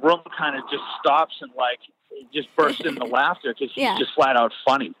 the room kind of just stops and just bursts into laughter because he's just flat out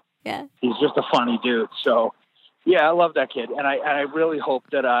funny. Yeah, he's just a funny dude. So, yeah, I love that kid, and I really hope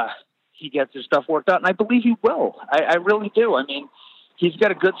that he gets his stuff worked out, and I believe he will. I really do. I mean, he's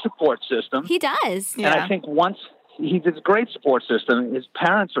got a good support system. He does, and I think once he has a great support system. His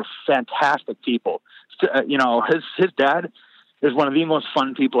parents are fantastic people. His dad is one of the most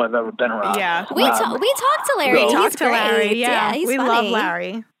fun people I've ever been around. Yeah. We talked to Larry. He's great. Yeah, he's we funny. love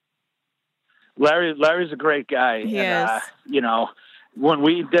Larry. Larry's a great guy. He is. when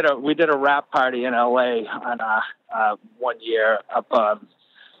we did a rap party in LA on one year up on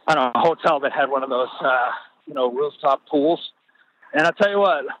a hotel that had one of those rooftop pools. And I'll tell you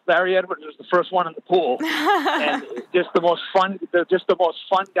what, Larry Edwards was the first one in the pool, and just the most fun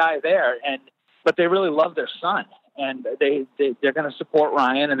guy there. But they really love their son, and they're going to support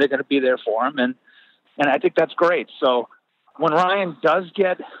Ryan, and they're going to be there for him, and I think that's great. So when Ryan does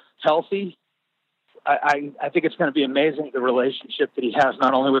get healthy, I think it's going to be amazing, the relationship that he has,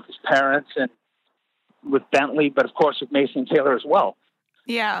 not only with his parents and with Bentley, but of course with Maci and Taylor as well.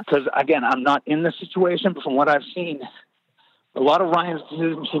 Yeah. Because again, I'm not in the situation, but from what I've seen, a lot of Ryan's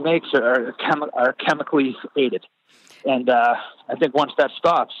decisions he makes are chemically aided. And I think once that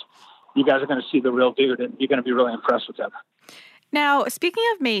stops, you guys are going to see the real dude, and you're going to be really impressed with him. Now, speaking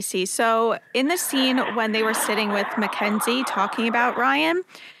of Maci, so in the scene when they were sitting with Mackenzie talking about Ryan,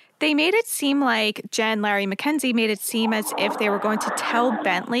 they made it seem like Jen, Larry, Mackenzie made it seem as if they were going to tell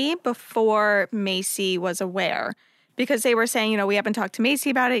Bentley before Maci was aware. Because they were saying, we haven't talked to Maci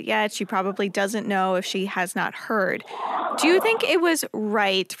about it yet. She probably doesn't know if she has not heard. Do you think it was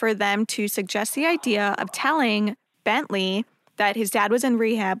right for them to suggest the idea of telling Bentley that his dad was in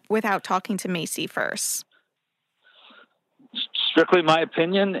rehab without talking to Maci first? Strictly my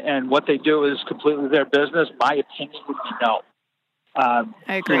opinion, and what they do is completely their business. My opinion would be no. I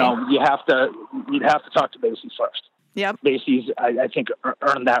agree. You'd have to talk to Maci first. Yep. Maci's, I think,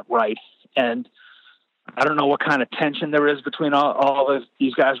 earned that right. And I don't know what kind of tension there is between all of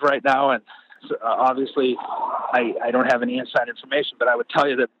these guys right now. And obviously, I don't have any inside information, but I would tell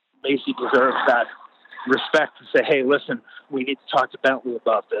you that Maci deserves that respect to say, hey, listen, we need to talk to Bentley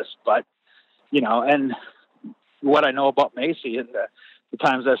about this. But, and what I know about Maci and the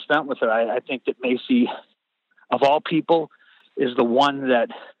times I've spent with her, I think that Maci, of all people, is the one that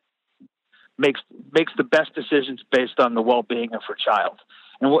makes the best decisions based on the well-being of her child.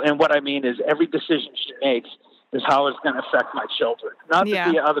 And what I mean is every decision she makes is how it's going to affect my children. Not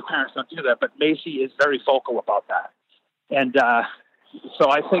that the other parents don't do that, but Maci is very vocal about that. And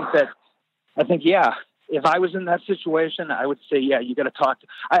so I think, if I was in that situation, I would say, yeah, you got to talk.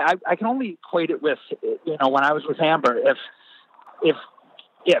 I can only equate it with, when I was with Amber, if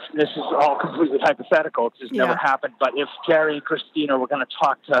this is all completely hypothetical, it's just never happened, but if Jerry and Christina were going to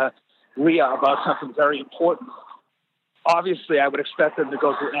talk to Leah about something very important, obviously I would expect them to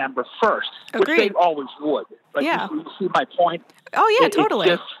go through Amber first, which they always would. But you see my point? Oh, yeah, totally.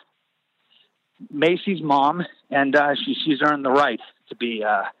 It's just Maci's mom, and she's earned the right to be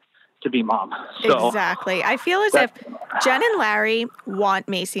mom. So exactly. I feel as if Jen and Larry want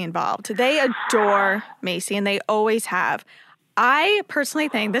Maci involved. They adore Maci, and they always have. I personally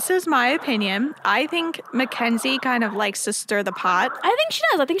think, this is my opinion, I think Mackenzie kind of likes to stir the pot. I think she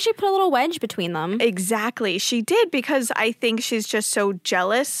does. I think she put a little wedge between them. Exactly. She did, because I think she's just so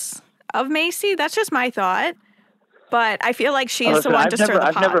jealous of Maci. That's just my thought. But I feel like she's the one to stir the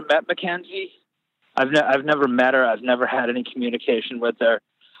pot. I've never met Mackenzie. I've never met her. I've never had any communication with her.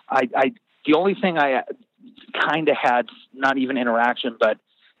 The only thing I kind of had, not even interaction, but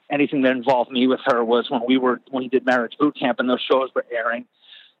anything that involved me with her was when we did Marriage Boot Camp and those shows were airing.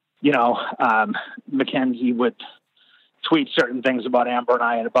 Mackenzie would tweet certain things about Amber and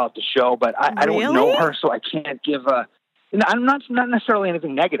I and about the show, but I don't know her, so I can't give I'm not necessarily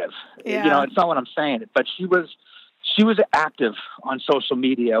anything negative. Yeah. It's not what I'm saying, but she was active on social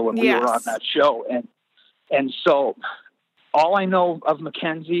media when we were on that show. And so all I know of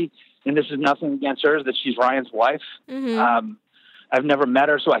Mackenzie, and this is nothing against her, is that she's Ryan's wife. Mm-hmm. I've never met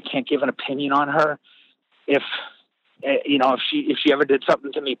her, so I can't give an opinion on her. If she ever did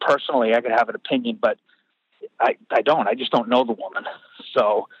something to me personally, I could have an opinion, but I don't. I just don't know the woman.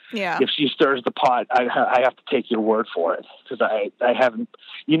 So if she stirs the pot, I have to take your word for it, because I haven't.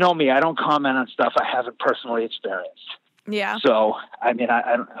 You know me, I don't comment on stuff I haven't personally experienced. Yeah. So I mean,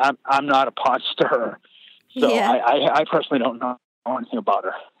 I'm not a pot stirrer. So I personally don't know anything about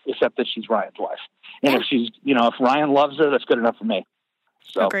her except that she's Ryan's wife. And if Ryan loves her, that's good enough for me.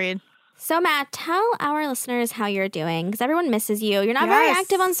 So. Agreed. So, Matt, tell our listeners how you're doing, because everyone misses you. You're not very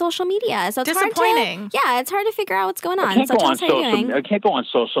active on social media, so it's disappointing. It's hard to figure out what's going on. I can't go on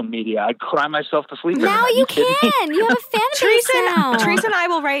social media. I'd cry myself to sleep. Now you can. You have a fan base now. Teresa and I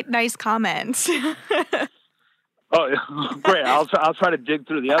will write nice comments. Oh, great. I'll try to dig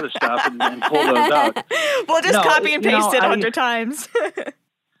through the other stuff and pull those out. We'll just copy and paste it 100 times.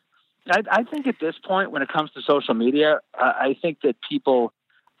 I think at this point, when it comes to social media, I think that people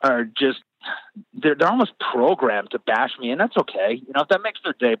are just, they're almost programmed to bash me, and that's okay. If that makes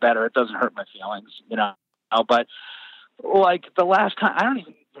their day better, it doesn't hurt my feelings, But like the last time, I don't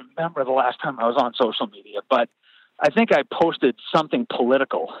even remember the last time I was on social media, but I think I posted something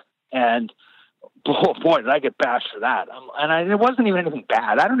political, and boy, did I get bashed for that. It wasn't even anything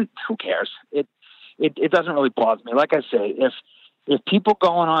bad. Who cares? It doesn't really bother me. Like I say, if people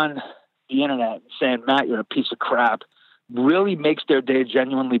going on the internet saying, Matt, you're a piece of crap, really makes their day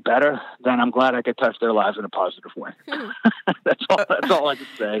genuinely better, then I'm glad I could touch their lives in a positive way. That's all I can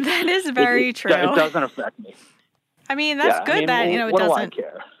say. That is very true. It doesn't affect me. I mean, that's good that, it doesn't. What do I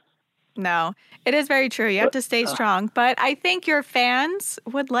care? No, it is very true. You have to stay strong. But I think your fans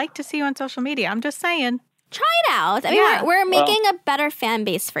would like to see you on social media. I'm just saying. Try it out. I mean, we're making a better fan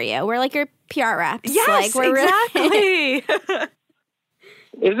base for you. We're like your PR reps. Yes, like, exactly.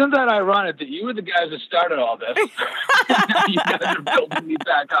 Isn't that ironic that you were the guys that started all this? You guys are building me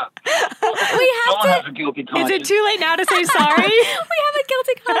back up. Has a guilty conscience. Is it too late now to say sorry? We have a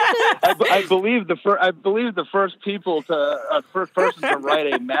guilty conscience. I believe the first person to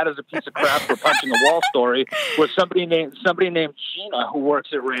write a Matt is a piece of crap for punching a wall story was somebody named Gina who works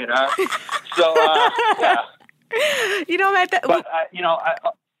at Radar. So yeah. You know, Matt. But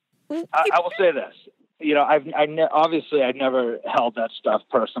I will say this. You know, obviously I never held that stuff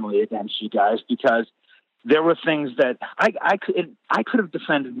personally against you guys because there were things that I could have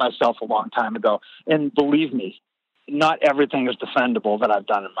defended myself a long time ago. And believe me, not everything is defendable that I've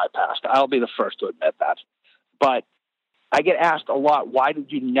done in my past. I'll be the first to admit that. But I get asked a lot, why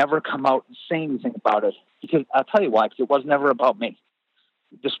did you never come out and say anything about it? Because I'll tell you why, because it was never about me.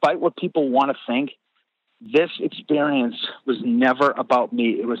 Despite what people want to think, this experience was never about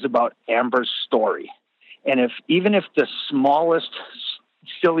me. It was about Amber's story. And even if the smallest,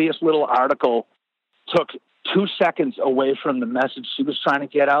 silliest little article took 2 seconds away from the message she was trying to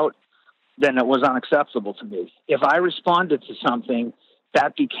get out, then it was unacceptable to me. If I responded to something,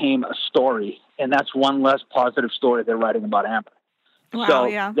 that became a story, and that's one less positive story they're writing about Amber. Wow, so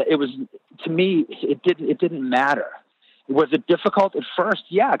yeah. It was, to me, it didn't matter. Was it difficult at first?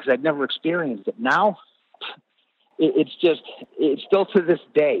 Yeah, because I'd never experienced it. Now, it's still to this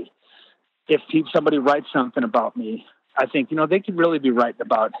day. If somebody writes something about me, I think, they could really be writing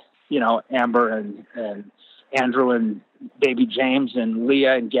about, Amber and Andrew and baby James and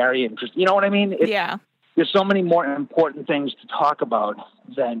Leah and Gary and Chris. You know what I mean? Yeah. There's so many more important things to talk about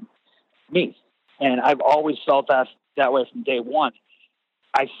than me. And I've always felt that way from day one.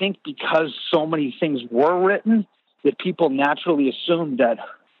 I think because so many things were written that people naturally assumed that,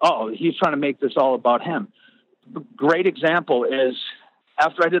 he's trying to make this all about him. A great example is,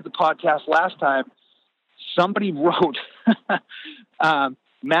 after I did the podcast last time, somebody wrote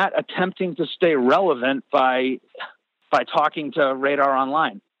Matt attempting to stay relevant by talking to Radar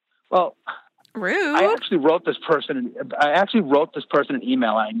Online. Well, rude. I actually wrote this person an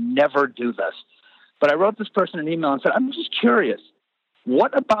email. I never do this, but I wrote this person an email and said, I'm just curious.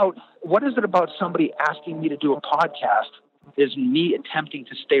 What is it about somebody asking me to do a podcast is me attempting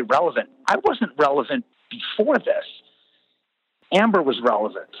to stay relevant? I wasn't relevant before this. Amber was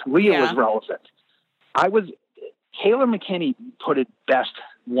relevant. Leah was relevant. Taylor McKinney put it best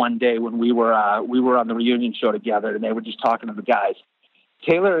one day when we were on the reunion show together, and they were just talking to the guys.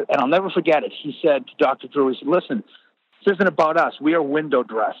 Taylor, and I'll never forget it, he said to Dr. Drew, he said, listen, this isn't about us. We are window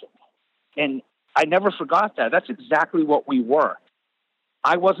dressing. And I never forgot that. That's exactly what we were.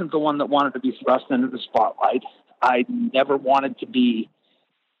 I wasn't the one that wanted to be thrust into the spotlight. I never wanted to be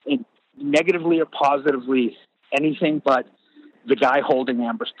negatively or positively anything but the guy holding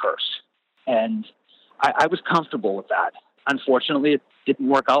Amber's purse. And I was comfortable with that. Unfortunately, it didn't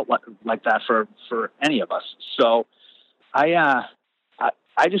work out like that for any of us. So I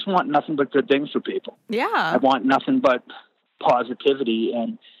just want nothing but good things for people. Yeah. I want nothing but positivity.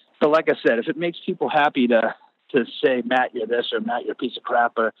 But like I said, if it makes people happy to say, Matt, you're this, or Matt, you're a piece of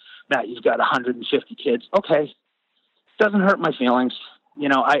crap, or Matt, you've got 150 kids, okay. Doesn't hurt my feelings.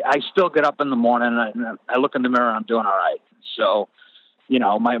 I still get up in the morning and I look in the mirror and I'm doing all right. So,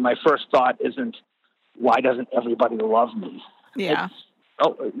 my first thought isn't, why doesn't everybody love me? Yeah.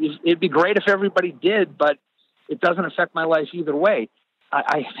 It'd be great if everybody did, but it doesn't affect my life either way.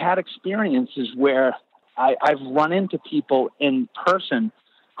 I've had experiences where I've run into people in person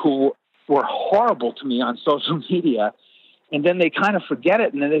who were horrible to me on social media, and then they kind of forget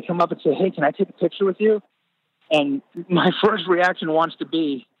it, and then they come up and say, hey, can I take a picture with you? And my first reaction wants to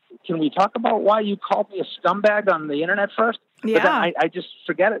be, can we talk about why you called me a scumbag on the internet first? Yeah. But then I just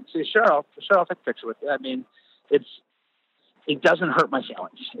forget it and say, sure, I'll take a picture with you. I mean, it doesn't hurt my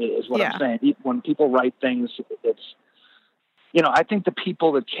feelings, is what I'm saying. When people write things, it's, I think the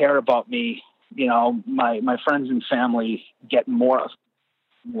people that care about me, my friends and family got more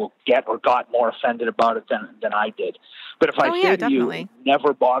offended about it than I did. But if I said to you,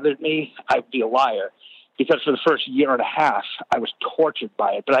 never bothered me, I'd be a liar. because for the first year and a half, I was tortured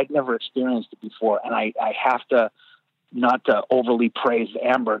by it, but I'd never experienced it before. And I have to, not to overly praise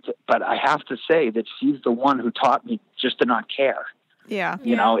Amber, but I have to say that she's the one who taught me just to not care. Yeah.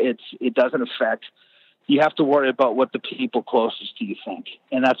 You know, it doesn't affect, you have to worry about what the people closest to you think.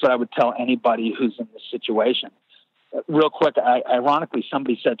 And that's what I would tell anybody who's in this situation. Real quick, ironically,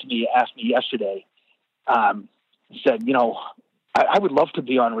 somebody asked me yesterday, said, you know, I would love to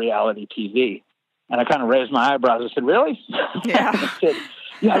be on reality TV. And I kind of raised my eyebrows. I said, really? Yeah. I said,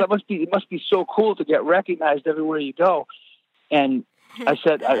 yeah, it must be so cool to get recognized everywhere you go. And I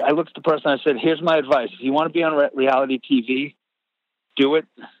said, I looked at the person, I said, here's my advice. If you want to be on reality TV, do it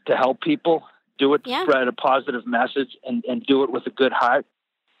to help people, do it to spread a positive message, and do it with a good heart.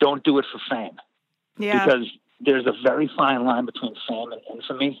 Don't do it for fame. Yeah. Because there's a very fine line between fame and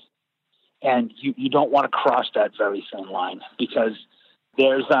infamy. And you don't want to cross that very thin line, because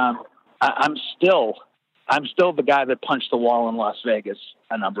there's, I'm still the guy that punched the wall in Las Vegas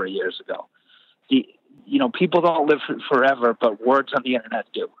a number of years ago. You know, people don't live forever, but words on the internet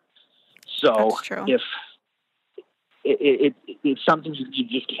do. So if it's something you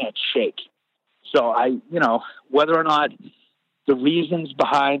just can't shake. So you know, whether or not the reasons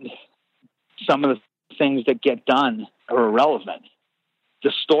behind some of the things that get done are irrelevant,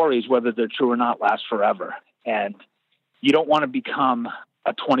 the stories, whether they're true or not, last forever. And you don't want to become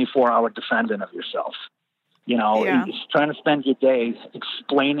a 24-hour defendant of yourself. You know, trying to spend your days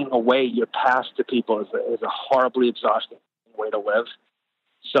explaining away your past to people is a horribly exhausting way to live.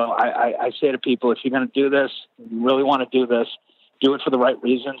 So I say to people, if you're going to do this, you really want to do this, do it for the right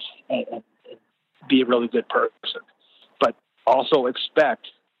reasons and be a really good person. But also expect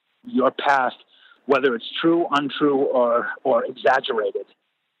your past, whether it's true, untrue, or exaggerated,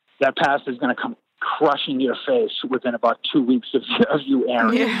 that past is going to come crushing your face within about 2 weeks of you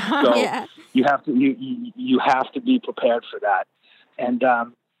airing. Yeah. So Yeah. you have to be prepared for that. And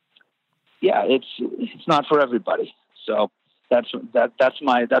it's not for everybody. So that's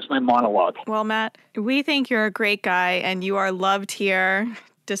my monologue. Well, Matt, we think you're a great guy and you are loved here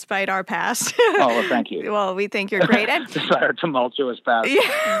despite our past. Oh, well, thank you. Well, we think you're great. And despite our tumultuous past. Yeah,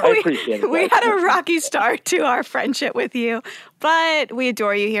 I appreciate it. We had a rocky start to our friendship with you, but we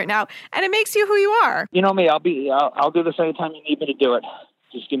adore you here now, and it makes you who you are. You know me, I'll do this anytime you need me to do it.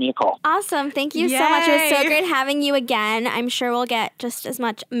 Just give me a call. Awesome. Thank you so much. It was so great having you again. I'm sure we'll get just as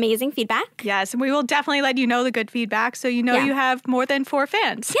much amazing feedback. Yes, and we will definitely let you know the good feedback so you know you have more than 4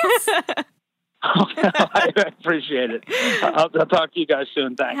 fans. Yes. I appreciate it. I'll talk to you guys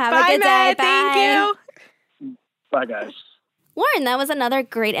soon. Thanks. Have a good Matt. day. Bye. Thank you. Bye, guys. Warren, that was another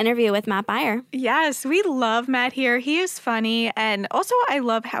great interview with Matt Baier. Yes, we love Matt here. He is funny, and also I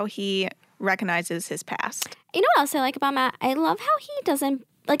love how he recognizes his past. You know what else I like about Matt? I love how he doesn't,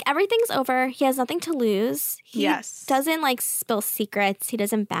 like, everything's over. He has nothing to lose. He doesn't, like, spill secrets. He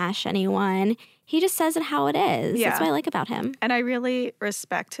doesn't bash anyone. He just says it how it is. Yeah. That's what I like about him. And I really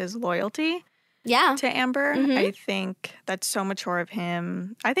respect his loyalty. To Amber. Mm-hmm. I think that's so mature of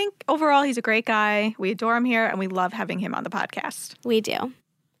him. I think overall he's a great guy. We adore him here, and we love having him on the podcast. We do.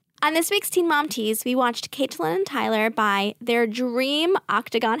 On this week's Teen Mom Tease, we watched Caitlin and Tyler buy their dream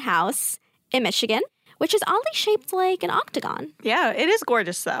octagon house in Michigan, which is oddly shaped like an octagon. Yeah, it is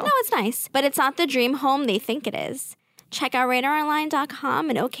gorgeous, though. No, it's nice, but it's not the dream home they think it is. Check out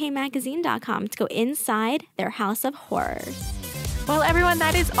RadarOnline.com and OKMagazine.com to go inside their house of horrors. Well, everyone,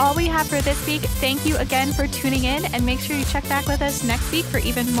 that is all we have for this week. Thank you again for tuning in, and make sure you check back with us next week for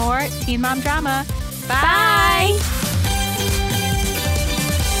even more Teen Mom drama. Bye!